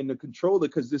hand in the controller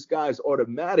because this guy's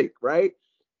automatic, right?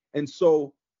 And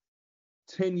so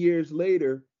 10 years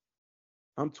later,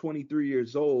 I'm 23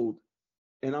 years old,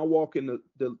 and I walk in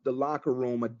the locker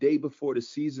room a day before the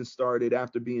season started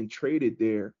after being traded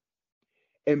there.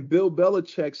 And Bill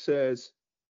Belichick says,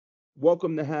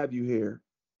 welcome to have you here.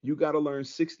 You got to learn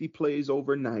 60 plays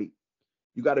overnight.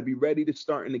 You got to be ready to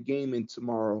start in the game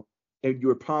tomorrow, and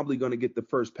you're probably going to get the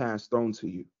first pass thrown to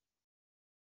you.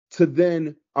 To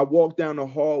then I walk down the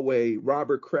hallway.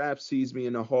 Robert Kraft sees me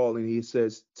in the hall, and he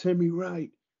says, Tim Wright,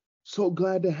 so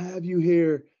glad to have you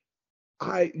here.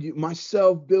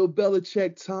 Myself, Bill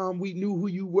Belichick, Tom, we knew who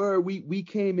you were. We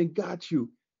came and got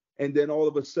you. And then all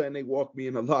of a sudden they walk me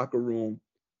in the locker room,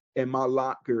 and my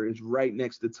locker is right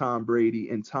next to Tom Brady.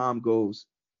 And Tom goes,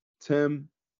 Tim,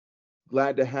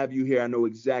 glad to have you here. I know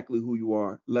exactly who you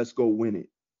are. Let's go win it.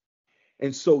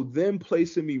 And so them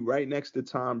placing me right next to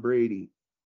Tom Brady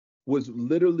was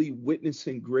literally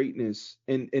witnessing greatness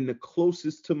and the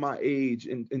closest to my age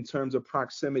in terms of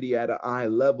proximity at an eye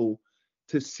level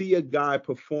to see a guy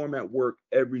perform at work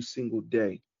every single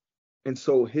day. And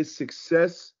so his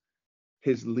success,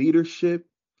 his leadership,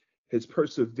 his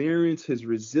perseverance, his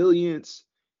resilience,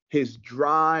 his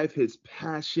drive, his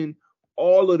passion,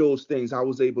 all of those things I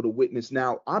was able to witness.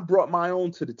 Now, I brought my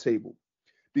own to the table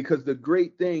because the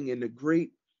great thing and the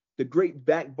great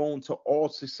backbone to all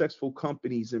successful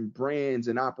companies and brands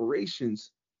and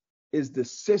operations is the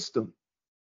system.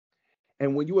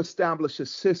 And when you establish a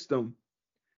system,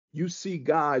 you see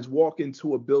guys walk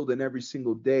into a building every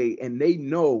single day and they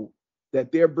know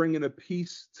that they're bringing a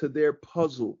piece to their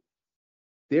puzzle.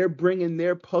 They're bringing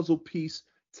their puzzle piece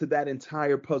to that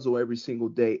entire puzzle every single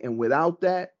day. And without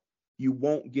that, you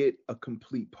won't get a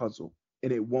complete puzzle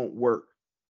and it won't work.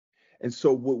 And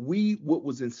so what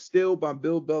was instilled by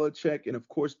Bill Belichick and of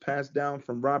course passed down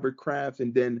from Robert Kraft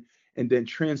and then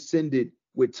transcended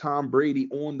with Tom Brady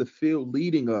on the field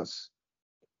leading us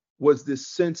was this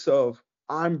sense of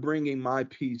I'm bringing my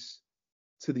piece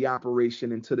to the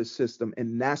operation and to the system.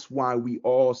 And that's why we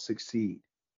all succeed.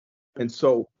 And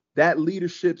so that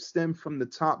leadership stemmed from the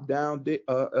top down,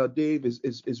 Dave,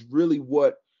 is really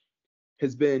what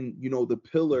has been, the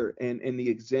pillar and the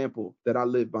example that I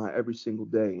live by every single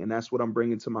day. And that's what I'm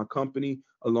bringing to my company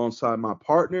alongside my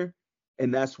partner.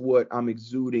 And that's what I'm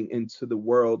exuding into the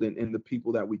world and the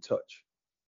people that we touch.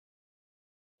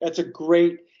 That's a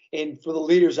great, and for the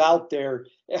leaders out there,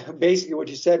 basically what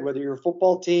you said, whether you're a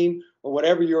football team or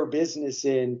whatever your business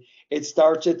in, it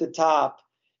starts at the top.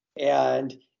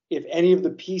 And if any of the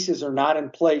pieces are not in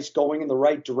place going in the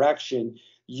right direction,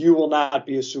 you will not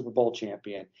be a Super Bowl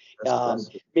champion.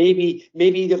 Maybe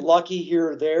you get lucky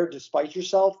here or there despite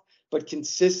yourself, but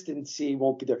consistency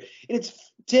won't be there. And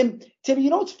it's Tim,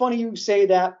 it's funny you say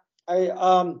that.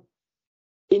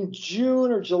 In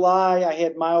June or July, I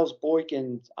had Miles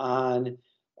Boykin on,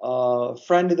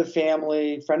 friend of the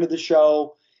family, friend of the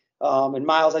show. And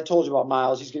Miles, I told you about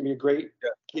Miles. He's going to be a great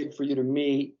kid for you to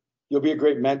meet. You'll be a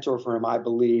great mentor for him, I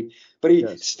believe.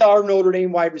 But star Notre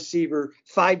Dame wide receiver,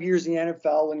 5 years in the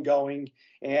NFL and going,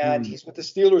 and he's with the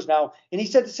Steelers now. And he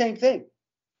said the same thing.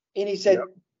 And he said,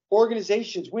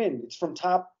 organizations win. It's from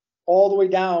top all the way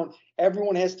down.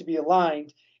 Everyone has to be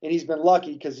aligned. And he's been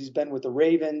lucky because he's been with the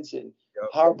Ravens and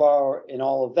Harbaugh and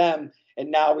all of them.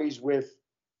 And now he's with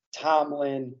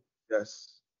Tomlin,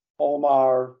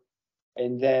 Omar,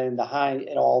 and then the Hines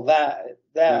and all that.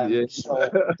 So,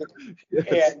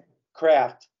 and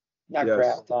Kraft, not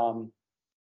Kraft.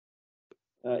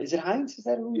 Is it Hines? Is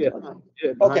that who?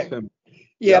 Okay.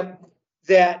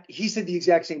 That he said the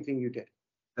exact same thing you did.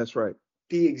 That's right.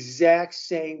 The exact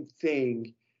same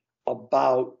thing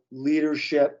about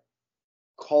leadership,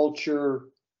 culture.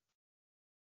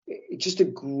 It's just a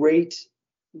great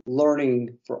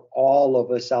learning for all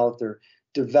of us out there,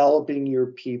 developing your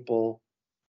people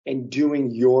and doing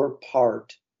your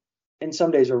part. And some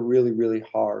days are really, really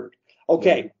hard.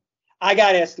 Okay, I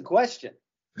got to ask the question.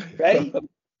 Ready?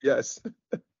 Yes.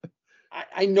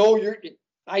 I know you're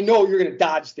going to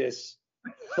dodge this,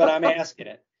 but I'm asking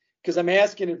it because I'm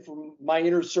asking it from my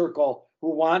inner circle who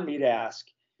want me to ask.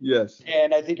 Yes.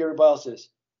 And I think everybody else is.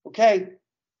 Okay,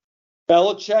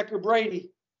 Belichick or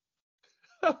Brady?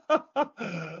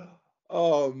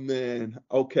 Oh man.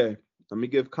 Okay. Let me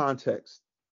give context.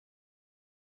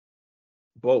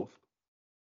 Both.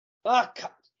 Ah,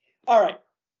 all right.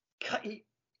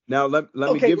 Now let me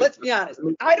Okay, give it. let's be honest.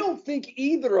 I don't think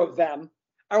either of them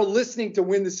are listening to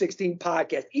Win the 16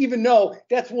 podcast, even though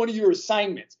that's one of your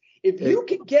assignments. If you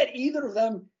can get either of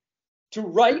them to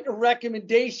write a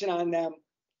recommendation on them,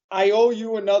 I owe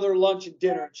you another lunch and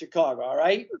dinner in Chicago, all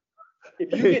right?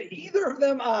 If you get either of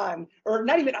them on, or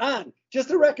not even on,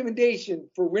 just a recommendation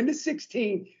for Win the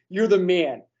 16, you're the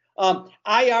man.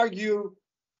 I argue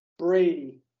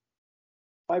Brady.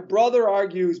 My brother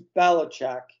argues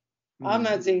Belichick. I'm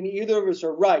not saying either of us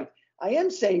are right. I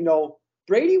am saying, no,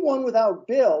 Brady won without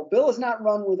Bill. Bill has not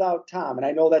run without Tom. And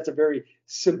I know that's a very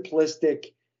simplistic,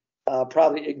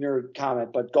 probably ignorant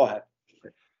comment, but go ahead.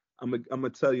 I'm gonna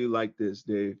tell you like this,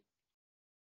 Dave.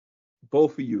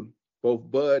 Both of you, both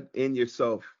Bud and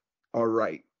yourself, are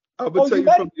right. I'm gonna tell you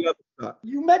from the other side.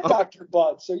 You met Dr.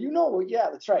 Bud, so you know. Yeah,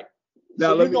 that's right.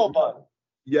 Now, so you know Bud.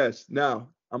 Yes. Now,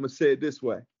 I'm gonna say it this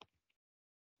way.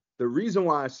 The reason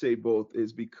why I say both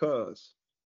is because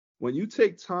when you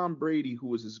take Tom Brady,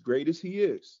 who is as great as he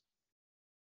is,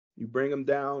 you bring him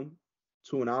down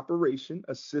to an operation,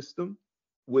 a system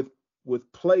with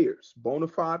players, bona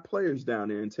fide players down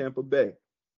there in Tampa Bay.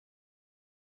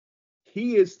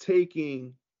 He is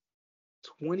taking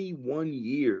 21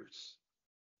 years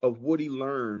of what he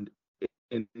learned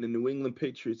in the New England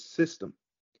Patriots system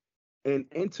and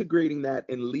integrating that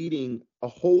and leading a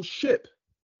whole ship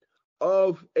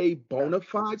of a bona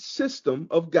fide system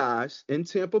of guys in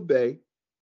Tampa Bay.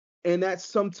 And that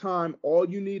sometime all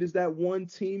you need is that one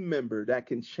team member that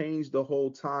can change the whole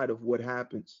tide of what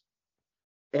happens.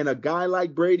 And a guy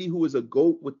like Brady, who is a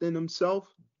GOAT within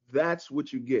himself, that's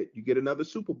what you get. You get another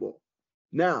Super Bowl.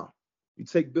 Now, you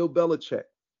take Bill Belichick.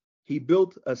 He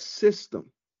built a system.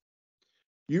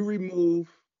 You remove,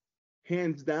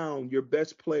 hands down, your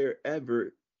best player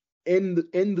ever in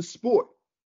the sport.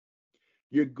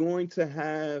 You're going to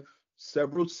have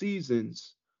several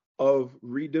seasons of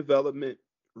redevelopment,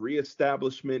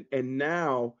 reestablishment, and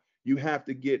now you have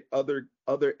to get other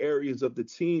areas of the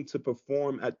team to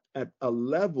perform at a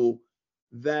level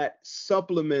that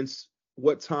supplements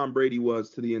what Tom Brady was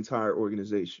to the entire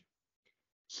organization.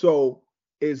 So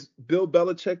is Bill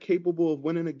Belichick capable of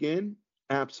winning again?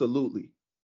 Absolutely.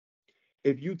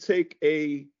 If you take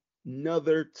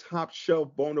another top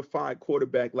shelf bona fide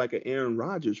quarterback like an Aaron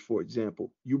Rodgers, for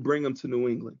example, you bring him to New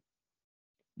England,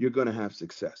 you're going to have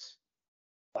success.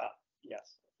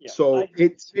 Yes. So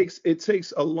it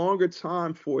takes a longer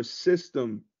time for a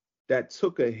system that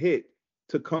took a hit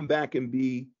to come back and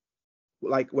be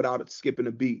like without it skipping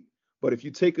a beat. But if you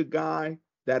take a guy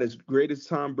that is great as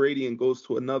Tom Brady and goes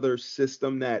to another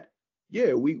system that,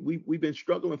 yeah, we've been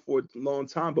struggling for a long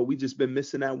time, but we just been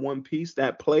missing that one piece,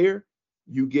 that player,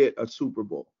 you get a Super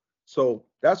Bowl. So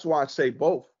that's why I say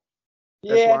both.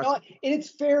 And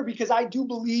it's fair because I do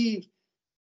believe,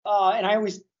 and I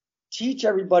always teach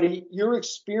everybody, your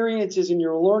experiences and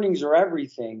your learnings are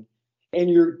everything, and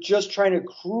you're just trying to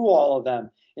accrue all of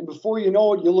them. And before you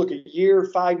know it, you look a year,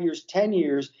 5 years, 10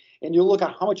 years, and you look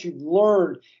at how much you've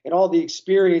learned and all the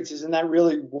experiences. And that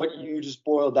really what you just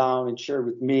boiled down and shared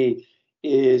with me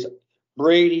is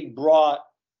Brady brought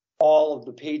all of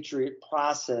the Patriot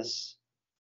process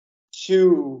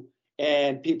to,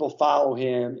 and people follow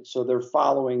him. So they're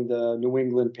following the New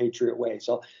England Patriot way.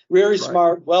 So very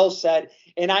smart, well said.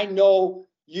 And I know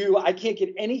you, I can't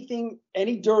get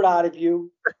any dirt out of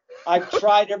you. I've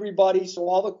tried everybody. So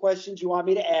all the questions you want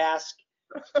me to ask,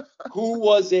 who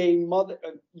was a mother,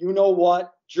 you know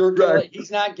what, jerk,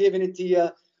 he's not giving it to you.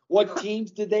 What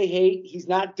teams did they hate? He's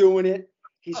not doing it.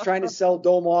 He's trying to sell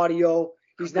Dome Audio.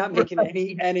 He's not making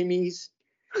any enemies.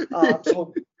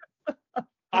 So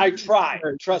I try.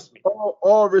 Trust me.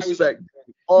 All respect.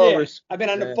 Respect. I've been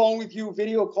on the phone with you,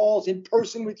 video calls, in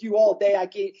person with you all day.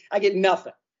 I get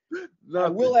nothing. I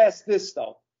will ask this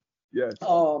though. Yes.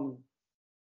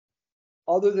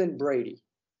 Other than Brady,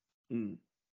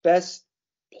 best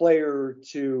player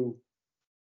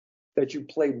that you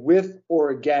played with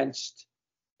or against,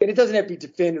 and it doesn't have to be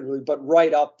definitively, but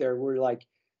right up there, where like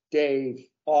Dave,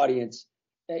 audience,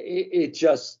 it's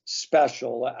just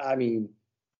special. I mean,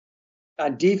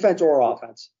 on defense or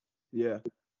offense. Yeah.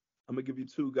 I'm going to give you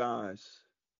two guys.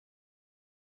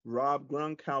 Rob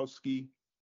Gronkowski.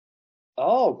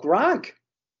 Oh, Gronk.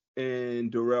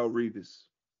 And Darrelle Revis.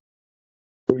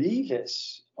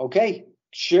 Okay.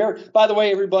 Sure. By the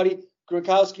way, everybody,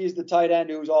 Gronkowski is the tight end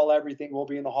who's all everything, will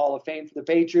be in the Hall of Fame for the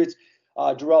Patriots.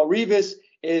 Darrelle Revis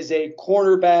is a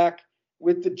cornerback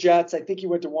with the Jets. I think he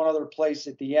went to one other place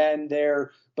at the end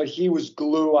there, but he was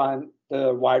glue on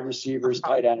the wide receivers,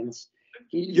 tight ends.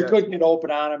 You couldn't get open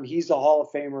on him. He's a Hall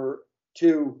of Famer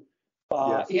too.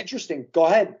 Interesting. Go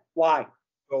ahead. Why?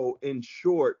 So in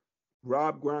short,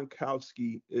 Rob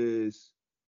Gronkowski is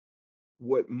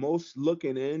what most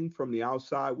looking in from the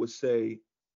outside would say,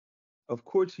 of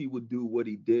course he would do what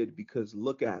he did because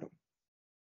look at him.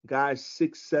 Guy's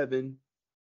 6'7",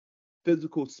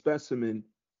 physical specimen,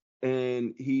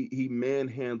 and he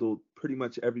manhandled pretty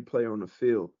much every player on the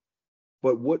field.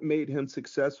 But what made him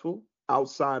successful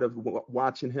outside of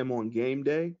watching him on game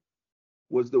day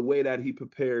was the way that he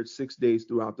prepared 6 days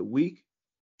throughout the week.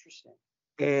 Interesting.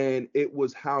 And it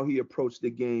was how he approached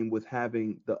the game with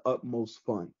having the utmost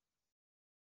fun.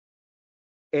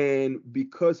 And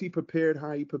because he prepared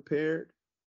how he prepared,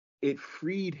 it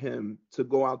freed him to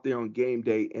go out there on game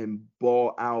day and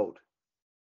ball out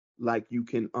like you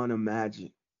can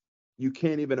unimagine. You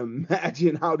can't even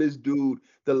imagine how this dude,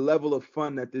 the level of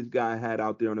fun that this guy had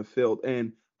out there on the field.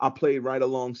 And I played right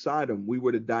alongside him. We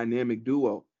were the dynamic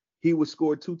duo. He would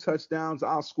score 2 touchdowns.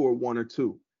 I'll score 1 or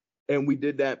 2. And we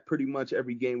did that pretty much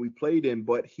every game we played in.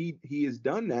 But he has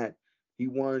done that. He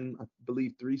won, I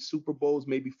believe, 3 Super Bowls,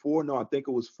 maybe 4. No, I think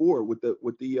it was 4 with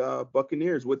the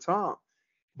Buccaneers with Tom.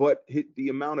 But the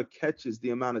amount of catches,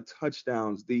 the amount of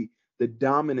touchdowns, the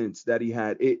dominance that he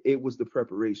had, it was the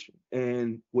preparation.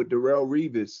 And with Darrelle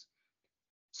Revis,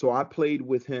 so I played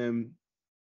with him,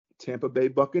 Tampa Bay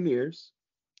Buccaneers.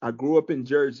 I grew up in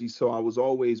Jersey, so I was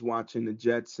always watching the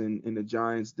Jets and the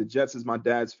Giants. The Jets is my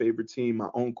dad's favorite team, my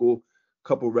uncle, a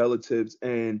couple relatives,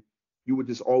 and you would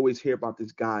just always hear about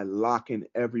this guy locking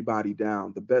everybody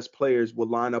down. The best players will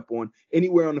line up on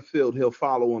anywhere on the field. He'll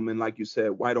follow them, and like you said,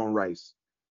 white on rice.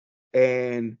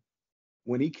 And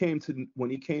when he came to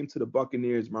the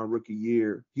Buccaneers my rookie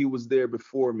year, he was there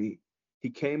before me. He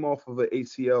came off of an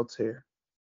ACL tear.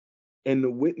 And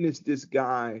to witness this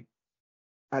guy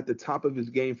at the top of his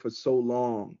game for so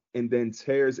long and then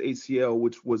tears ACL,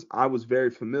 which I was very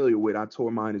familiar with. I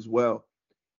tore mine as well.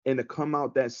 And to come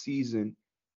out that season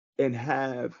and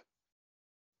have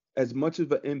as much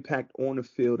of an impact on the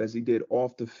field as he did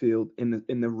off the field in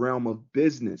the realm of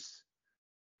business,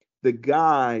 the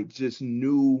guy just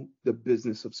knew the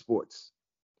business of sports.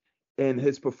 And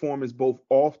his performance both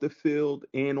off the field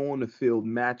and on the field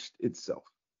matched itself.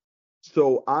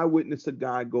 So I witnessed a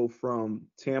guy go from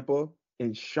Tampa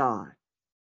and shine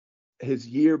his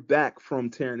year back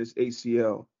from tearing his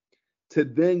ACL to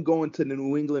then going to the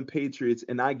New England Patriots,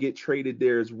 and I get traded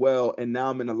there as well. And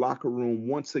now I'm in the locker room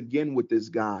once again with this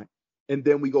guy. And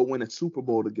then we go win a Super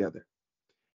Bowl together.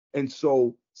 And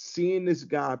so seeing this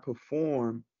guy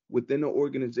perform within an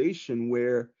organization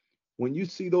where when you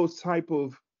see those type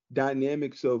of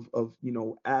dynamics of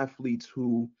athletes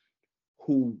who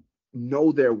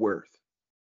know their worth,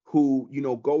 who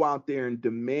go out there and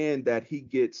demand that he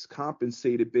gets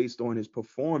compensated based on his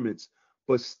performance,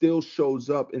 but still shows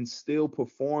up and still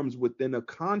performs within a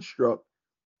construct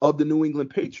of the New England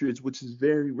Patriots, which is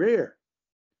very rare.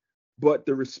 But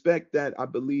the respect that I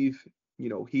believe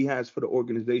he has for the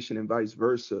organization and vice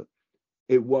versa,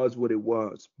 it was what it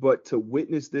was. But to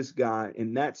witness this guy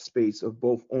in that space of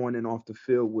both on and off the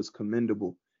field was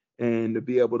commendable. And to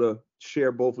be able to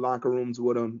share both locker rooms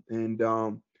with him and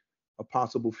a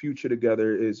possible future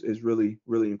together is really,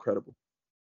 really incredible.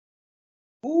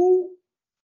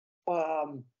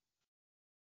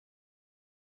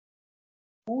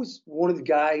 Who's one of the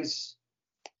guys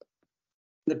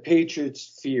the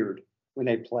Patriots feared when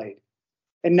they played?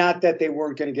 And not that they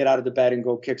weren't going to get out of the bed and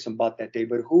go kick some butt that day,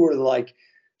 but who are like,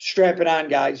 strap it on,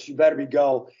 guys, you better be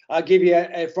go. I'll give you,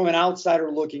 from an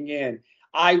outsider looking in,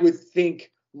 I would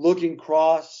think looking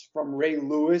cross from Ray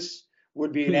Lewis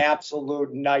would be an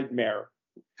absolute nightmare.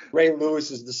 Ray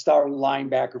Lewis is the star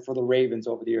linebacker for the Ravens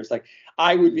over the years. Like,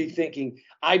 I would be thinking,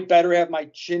 I better have my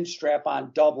chin strap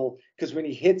on double because when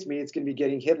he hits me, it's going to be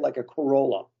getting hit like a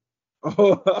Corolla.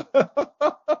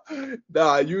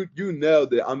 Nah, you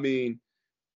nailed it. I mean,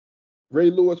 Ray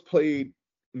Lewis played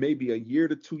maybe a year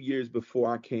to 2 years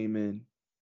before I came in,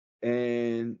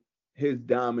 and his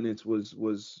dominance was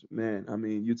man. I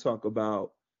mean, you talk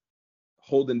about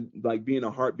holding, like, being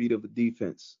a heartbeat of the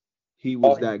defense. He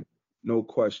was that, no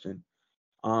question.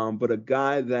 But a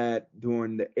guy that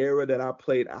during the era that I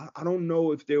played, I don't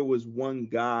know if there was one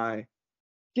guy.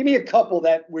 Give me a couple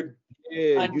that would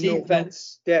on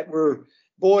defense that were,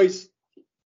 boys,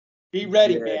 be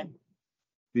ready, man.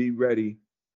 Be ready.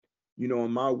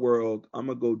 In my world, I'm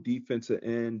going to go defensive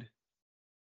end.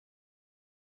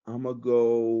 I'm going to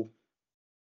go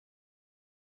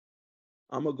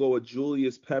with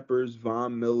Julius Peppers,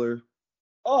 Von Miller.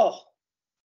 Oh,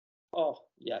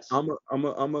 yes. I'm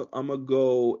gonna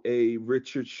go a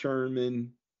Richard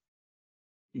Sherman,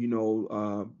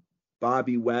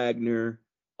 Bobby Wagner,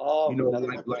 Oh,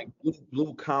 like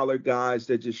blue collar guys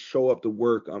that just show up to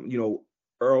work.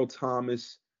 Earl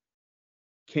Thomas,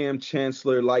 Cam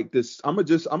Chancellor, like this. I'm gonna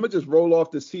just roll off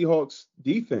the Seahawks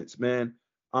defense, man.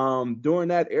 During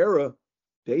that era,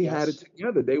 they had it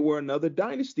together. They were another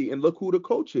dynasty, and look who the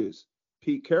coach is,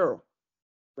 Pete Carroll.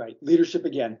 Right, leadership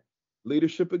again.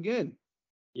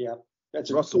 Yeah,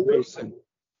 that's Russell Wilson.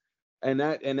 And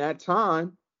that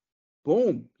time,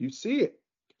 boom, you see it.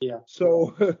 Yeah.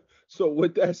 So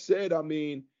with that said, I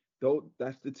mean,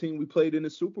 that's the team we played in the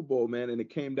Super Bowl, man, and it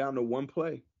came down to one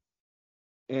play.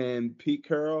 And Pete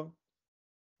Carroll,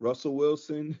 Russell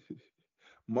Wilson,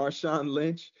 Marshawn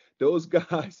Lynch, those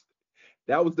guys,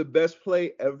 that was the best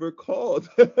play ever called.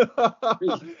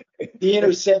 The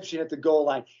interception at the goal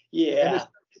line. Yeah.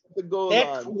 The goal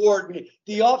that line.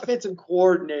 The offensive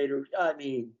coordinator, I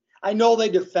mean, I know they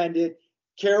defended.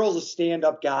 Carroll's a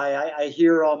stand-up guy. I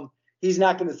hear him. He's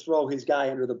not going to throw his guy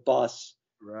under the bus.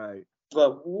 Right.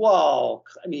 But, whoa,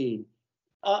 I mean,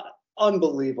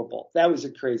 unbelievable. That was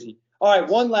crazy. All right,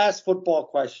 one last football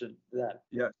question then.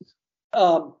 Yes.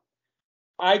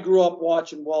 I grew up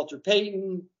watching Walter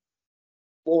Payton,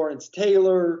 Lawrence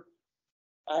Taylor.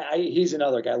 He's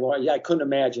another guy. I couldn't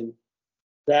imagine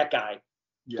that guy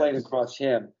playing across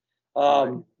him.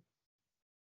 Right.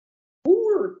 Who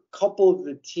were a couple of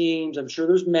the teams? I'm sure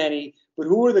there's many, but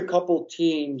who were the couple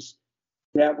teams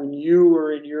that when you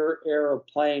were in your era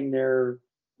playing there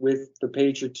with the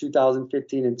Patriots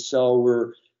 2015 and so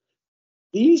were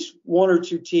these one or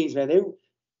two teams, man,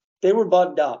 they were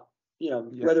buttoned up,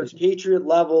 whether it's Patriot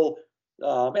level,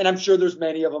 and I'm sure there's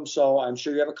many of them, so I'm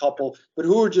sure you have a couple, but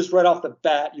who are just right off the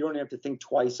bat, you don't have to think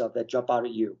twice of that jump out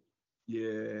at you?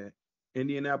 Yeah,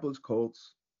 Indianapolis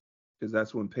Colts, because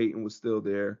that's when Peyton was still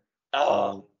there.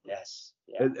 Oh, yes.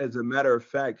 Yeah. As a matter of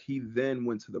fact, he then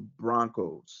went to the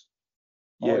Broncos.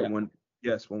 When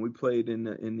we played in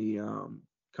the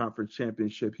conference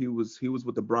championship, he was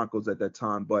with the Broncos at that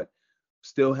time, but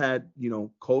still had,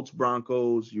 Colts,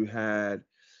 Broncos. You had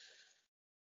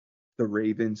the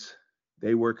Ravens.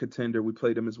 They were a contender. We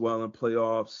played them as well in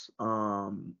playoffs.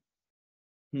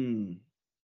 The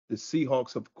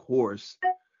Seahawks, of course.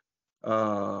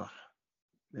 Man,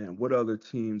 what other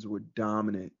teams were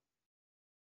dominant?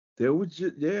 There were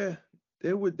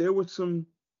some,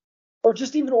 or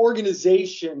just even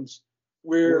organizations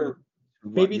where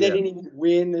maybe they didn't even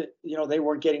win. They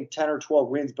weren't getting 10 or 12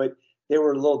 wins, but they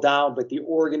were a little down. But the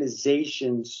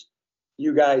organizations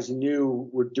you guys knew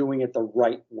were doing it the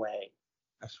right way.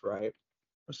 That's right.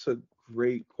 That's a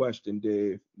great question,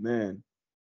 Dave. Man,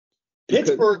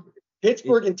 Pittsburgh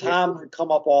and Tom would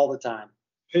come up all the time.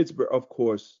 Pittsburgh, of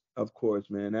course,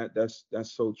 man. That's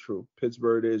so true.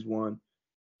 Pittsburgh is one.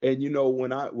 And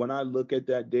when I look at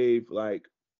that, Dave, like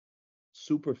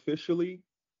superficially,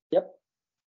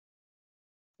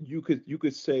 you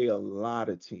could say a lot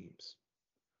of teams.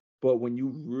 But when you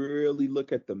really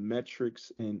look at the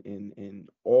metrics and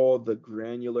all the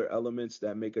granular elements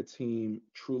that make a team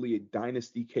truly a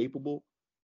dynasty capable,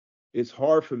 it's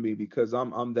hard for me because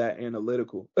I'm that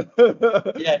analytical.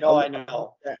 Yeah, no, I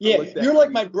know. Yeah, you're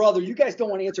like my brother. You guys don't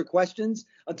want to answer questions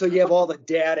until you have all the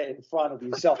data in front of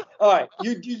you. So, all right,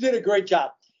 you did a great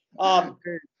job.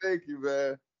 Thank you,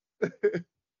 man.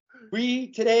 We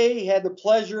today had the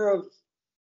pleasure of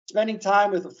spending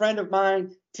time with a friend of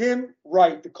mine, Tim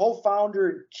Wright, the co-founder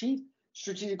and chief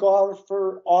strategic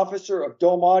officer of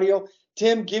Dome Audio.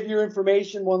 Tim, give your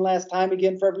information one last time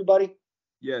again for everybody.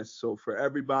 Yes, so for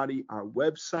everybody, our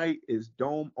website is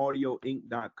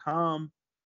domeaudioinc.com.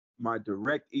 My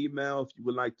direct email, if you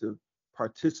would like to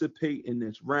participate in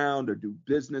this round or do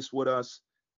business with us,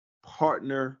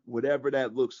 partner, whatever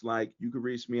that looks like, you can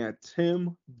reach me at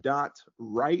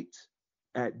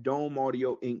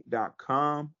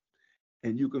tim.wright@domeaudioinc.com.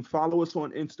 And you can follow us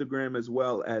on Instagram as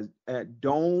well as at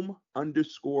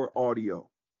 @dome_audio.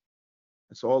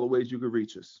 That's all the ways you can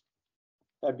reach us.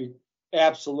 That'd be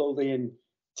absolutely. And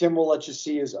Tim will let you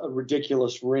see his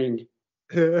ridiculous ring.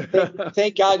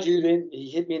 Thank God you didn't.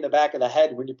 He hit me in the back of the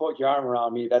head when you put your arm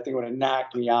around me. That thing would have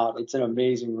knocked me out. It's an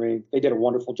amazing ring. They did a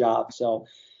wonderful job. So,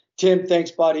 Tim, thanks,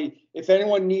 buddy. If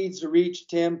anyone needs to reach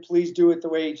Tim, please do it the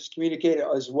way he just communicated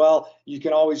as well. You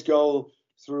can always go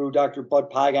through Dr. Bud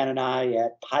Pygon and I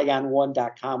at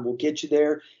pygon1.com. We'll get you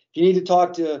there. If you need to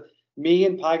talk to me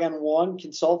and Pygon One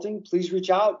Consulting, please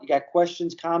reach out. You got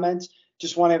questions, comments,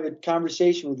 just want to have a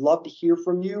conversation. We'd love to hear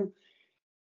from you.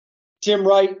 Tim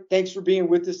Wright, thanks for being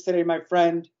with us today, my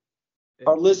friend.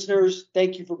 Our listeners,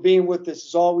 thank you for being with us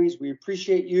as always. We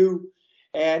appreciate you.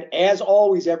 And as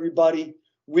always, everybody,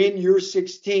 win your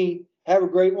 16. Have a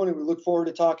great one, and we look forward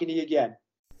to talking to you again.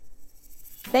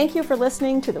 Thank you for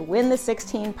listening to the Win the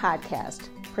 16 podcast,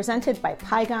 presented by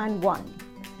Pygon 1.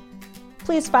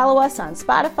 Please follow us on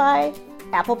Spotify,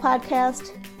 Apple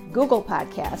Podcast, Google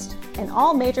Podcast, and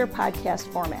all major podcast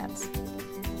formats.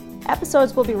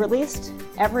 Episodes will be released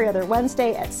every other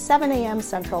Wednesday at 7 a.m.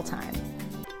 Central Time.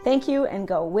 Thank you, and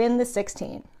go win the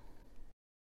 16.